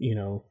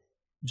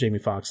 Jamie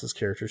Foxx's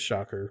character,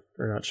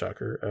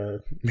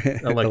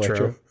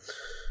 Electro,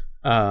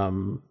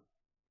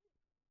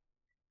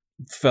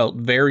 felt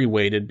very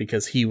weighted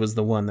because he was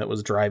the one that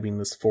was driving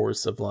this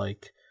force of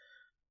like,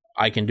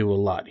 I can do a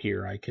lot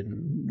here. I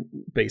can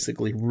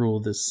basically rule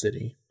this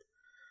city.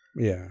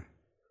 Yeah.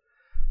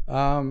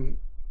 I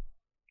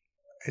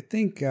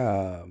think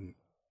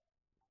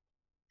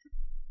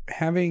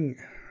having,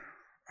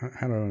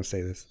 how do I want to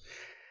say this?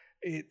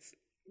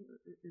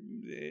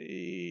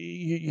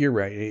 You're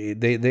right.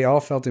 They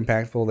all felt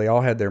impactful. They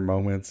all had their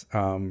moments.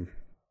 I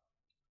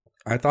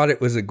thought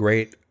it was a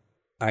great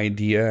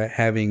idea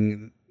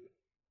having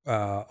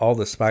all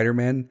the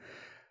Spider-Men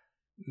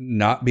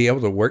not be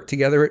able to work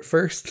together at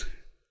first.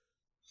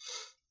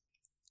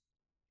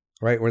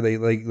 Right, where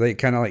they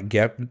kind of like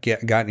got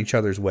in each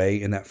other's way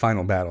in that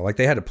final battle. Like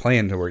they had a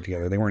plan to work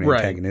together. They weren't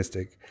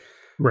antagonistic.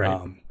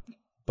 Right.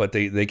 But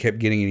they kept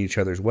getting in each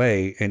other's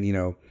way, and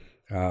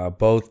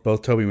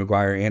both Tobey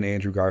Maguire and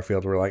Andrew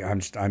Garfield were like,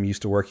 I'm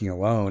used to working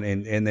alone,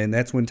 and then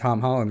that's when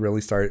Tom Holland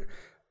really started,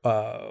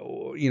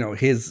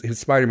 his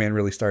Spider-Man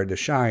really started to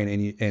shine,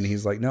 and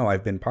he's like, no,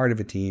 I've been part of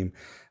a team,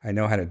 I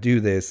know how to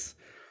do this,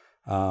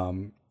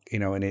 and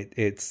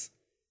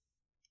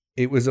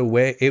it was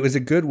a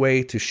good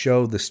way to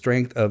show the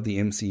strength of the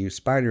MCU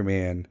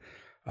Spider-Man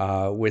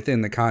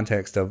within the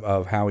context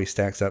of how he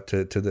stacks up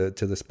to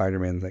the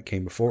Spider-Man that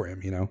came before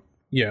him,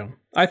 Yeah.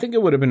 I think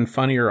it would have been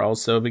funnier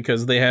also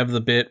because they have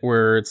the bit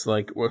where it's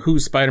like,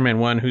 who's Spider-Man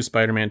 1, who's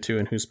Spider-Man 2,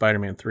 and who's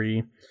Spider-Man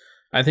 3.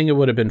 I think it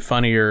would have been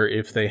funnier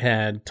if they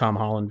had Tom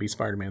Holland be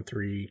Spider-Man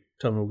 3,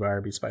 Tobey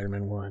Maguire be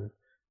Spider-Man 1,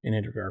 and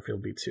Andrew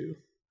Garfield be 2.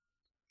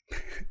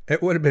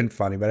 It would have been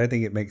funny, but I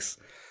think it makes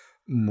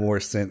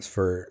more sense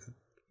for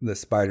the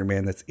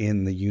Spider-Man that's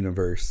in the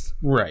universe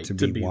to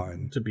be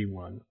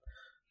one.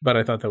 But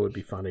I thought that would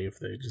be funny if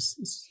they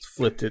just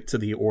flipped it to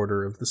the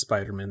order of the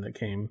Spider-Man that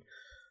came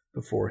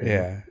before him.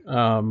 Yeah.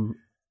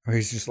 Or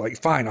he's just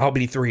like, fine, I'll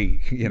be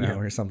 3,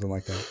 or something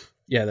like that.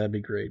 Yeah, that'd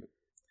be great.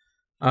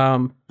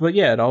 But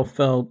yeah, it all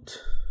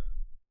felt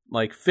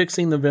like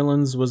fixing the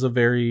villains was a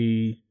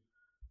very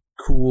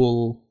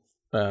cool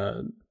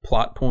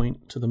plot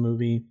point to the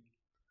movie.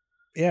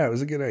 Yeah, it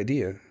was a good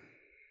idea.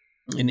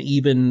 And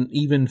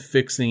even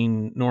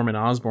fixing Norman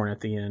Osborn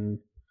at the end,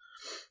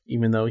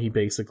 even though he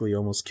basically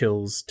almost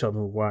kills Tobey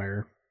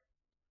Maguire.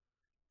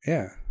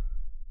 Yeah.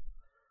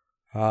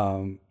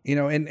 And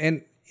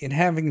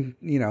having,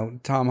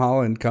 Tom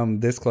Holland come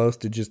this close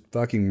to just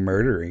fucking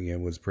murdering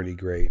him was pretty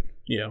great.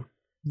 Yeah.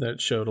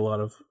 That showed a lot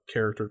of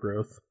character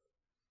growth.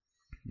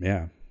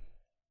 Yeah.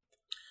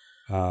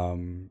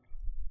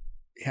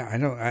 Yeah,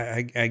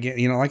 I get,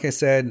 like I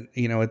said,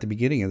 at the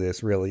beginning of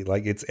this, really,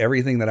 like, it's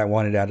everything that I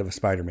wanted out of a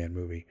Spider-Man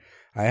movie.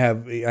 I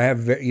have,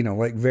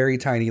 like very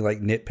tiny, like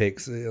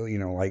nitpicks,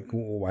 like,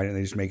 why didn't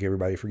they just make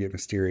everybody forget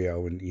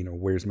Mysterio and,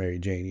 where's Mary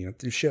Jane,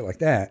 shit like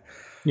that.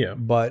 Yeah.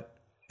 But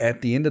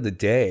at the end of the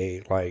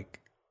day, like,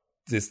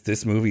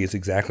 this movie is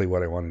exactly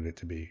what I wanted it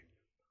to be.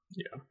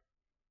 Yeah.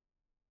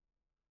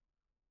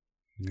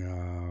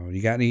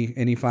 You got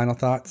any final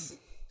thoughts?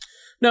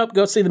 Nope.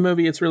 Go see the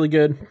movie. It's really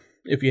good.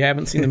 If you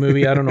haven't seen the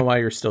movie, I don't know why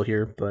you're still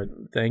here, but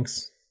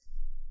thanks.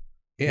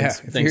 Yeah.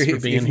 Thanks for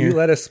being here. If you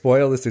let us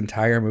spoil this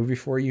entire movie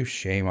for you,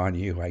 shame on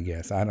you, I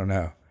guess. I don't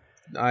know.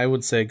 I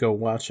would say go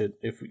watch it.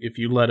 If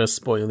you let us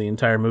spoil the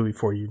entire movie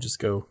for you, just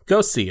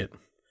go see it.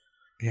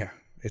 Yeah.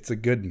 It's a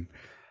good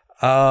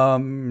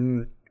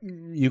one.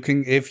 You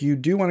can, if you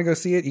do want to go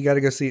see it, you got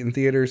to go see it in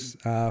theaters.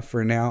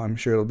 For now, I'm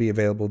sure it'll be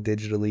available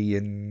digitally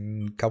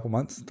in a couple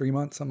months, 3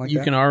 months, something like that.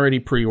 You can already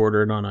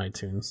pre-order it on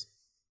iTunes.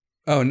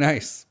 Oh,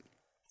 nice.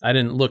 I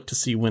didn't look to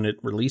see when it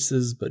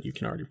releases, but you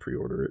can already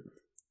pre-order it.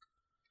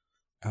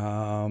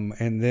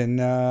 And then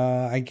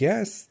I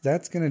guess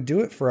that's going to do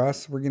it for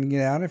us. We're going to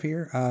get out of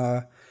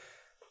here.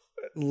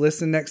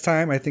 Listen next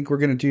time. I think we're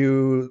going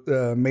to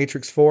do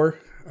Matrix 4.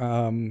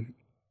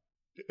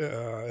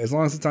 As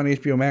long as it's on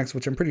HBO Max,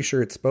 which I'm pretty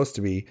sure it's supposed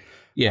to be.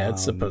 Yeah,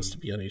 it's supposed to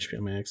be on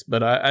HBO Max.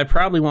 But I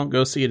probably won't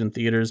go see it in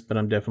theaters, but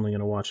I'm definitely going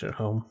to watch it at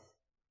home.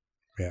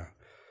 Yeah.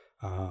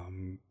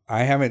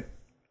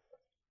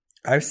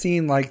 I've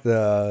seen like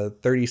the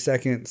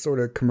 30-second sort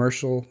of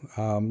commercial,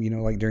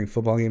 like during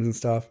football games and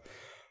stuff.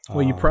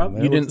 Well, you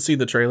didn't see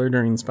the trailer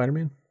during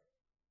Spider-Man?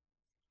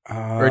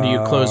 Or do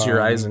you close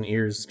your eyes and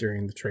ears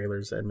during the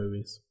trailers at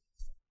movies?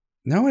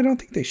 No, I don't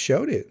think they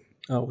showed it.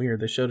 Oh,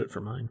 weird. They showed it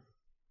for mine.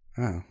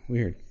 Oh,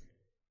 weird.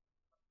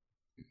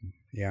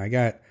 Yeah, I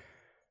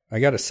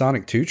got a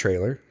Sonic 2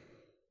 trailer.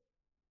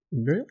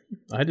 Really?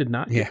 I did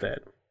not get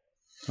that.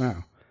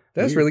 Wow.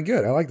 That's really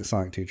good. I like the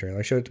Sonic 2 trailer.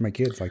 I showed it to my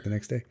kids like the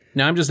next day.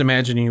 Now I'm just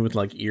imagining you with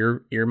like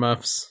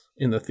earmuffs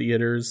in the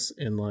theaters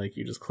and like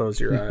you just close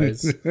your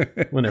eyes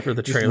whenever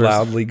the trailers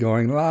loudly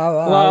going la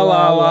la la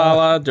la la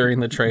la during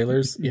the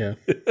trailers. Yeah.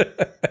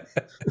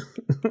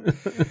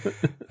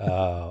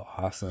 Oh,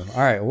 awesome.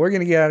 All right, we're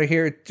gonna get out of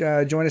here.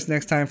 Join us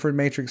next time for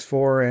Matrix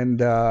 4,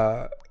 and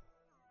I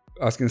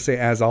was gonna say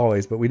as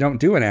always, but we don't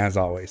do an as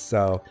always.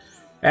 So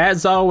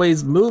as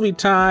always, movie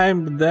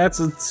time.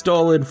 That's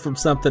stolen from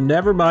something.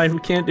 Never mind. We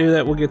can't do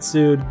that. We'll get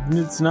sued.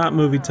 It's not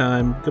movie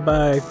time.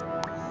 Goodbye.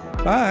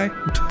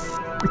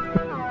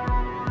 Bye.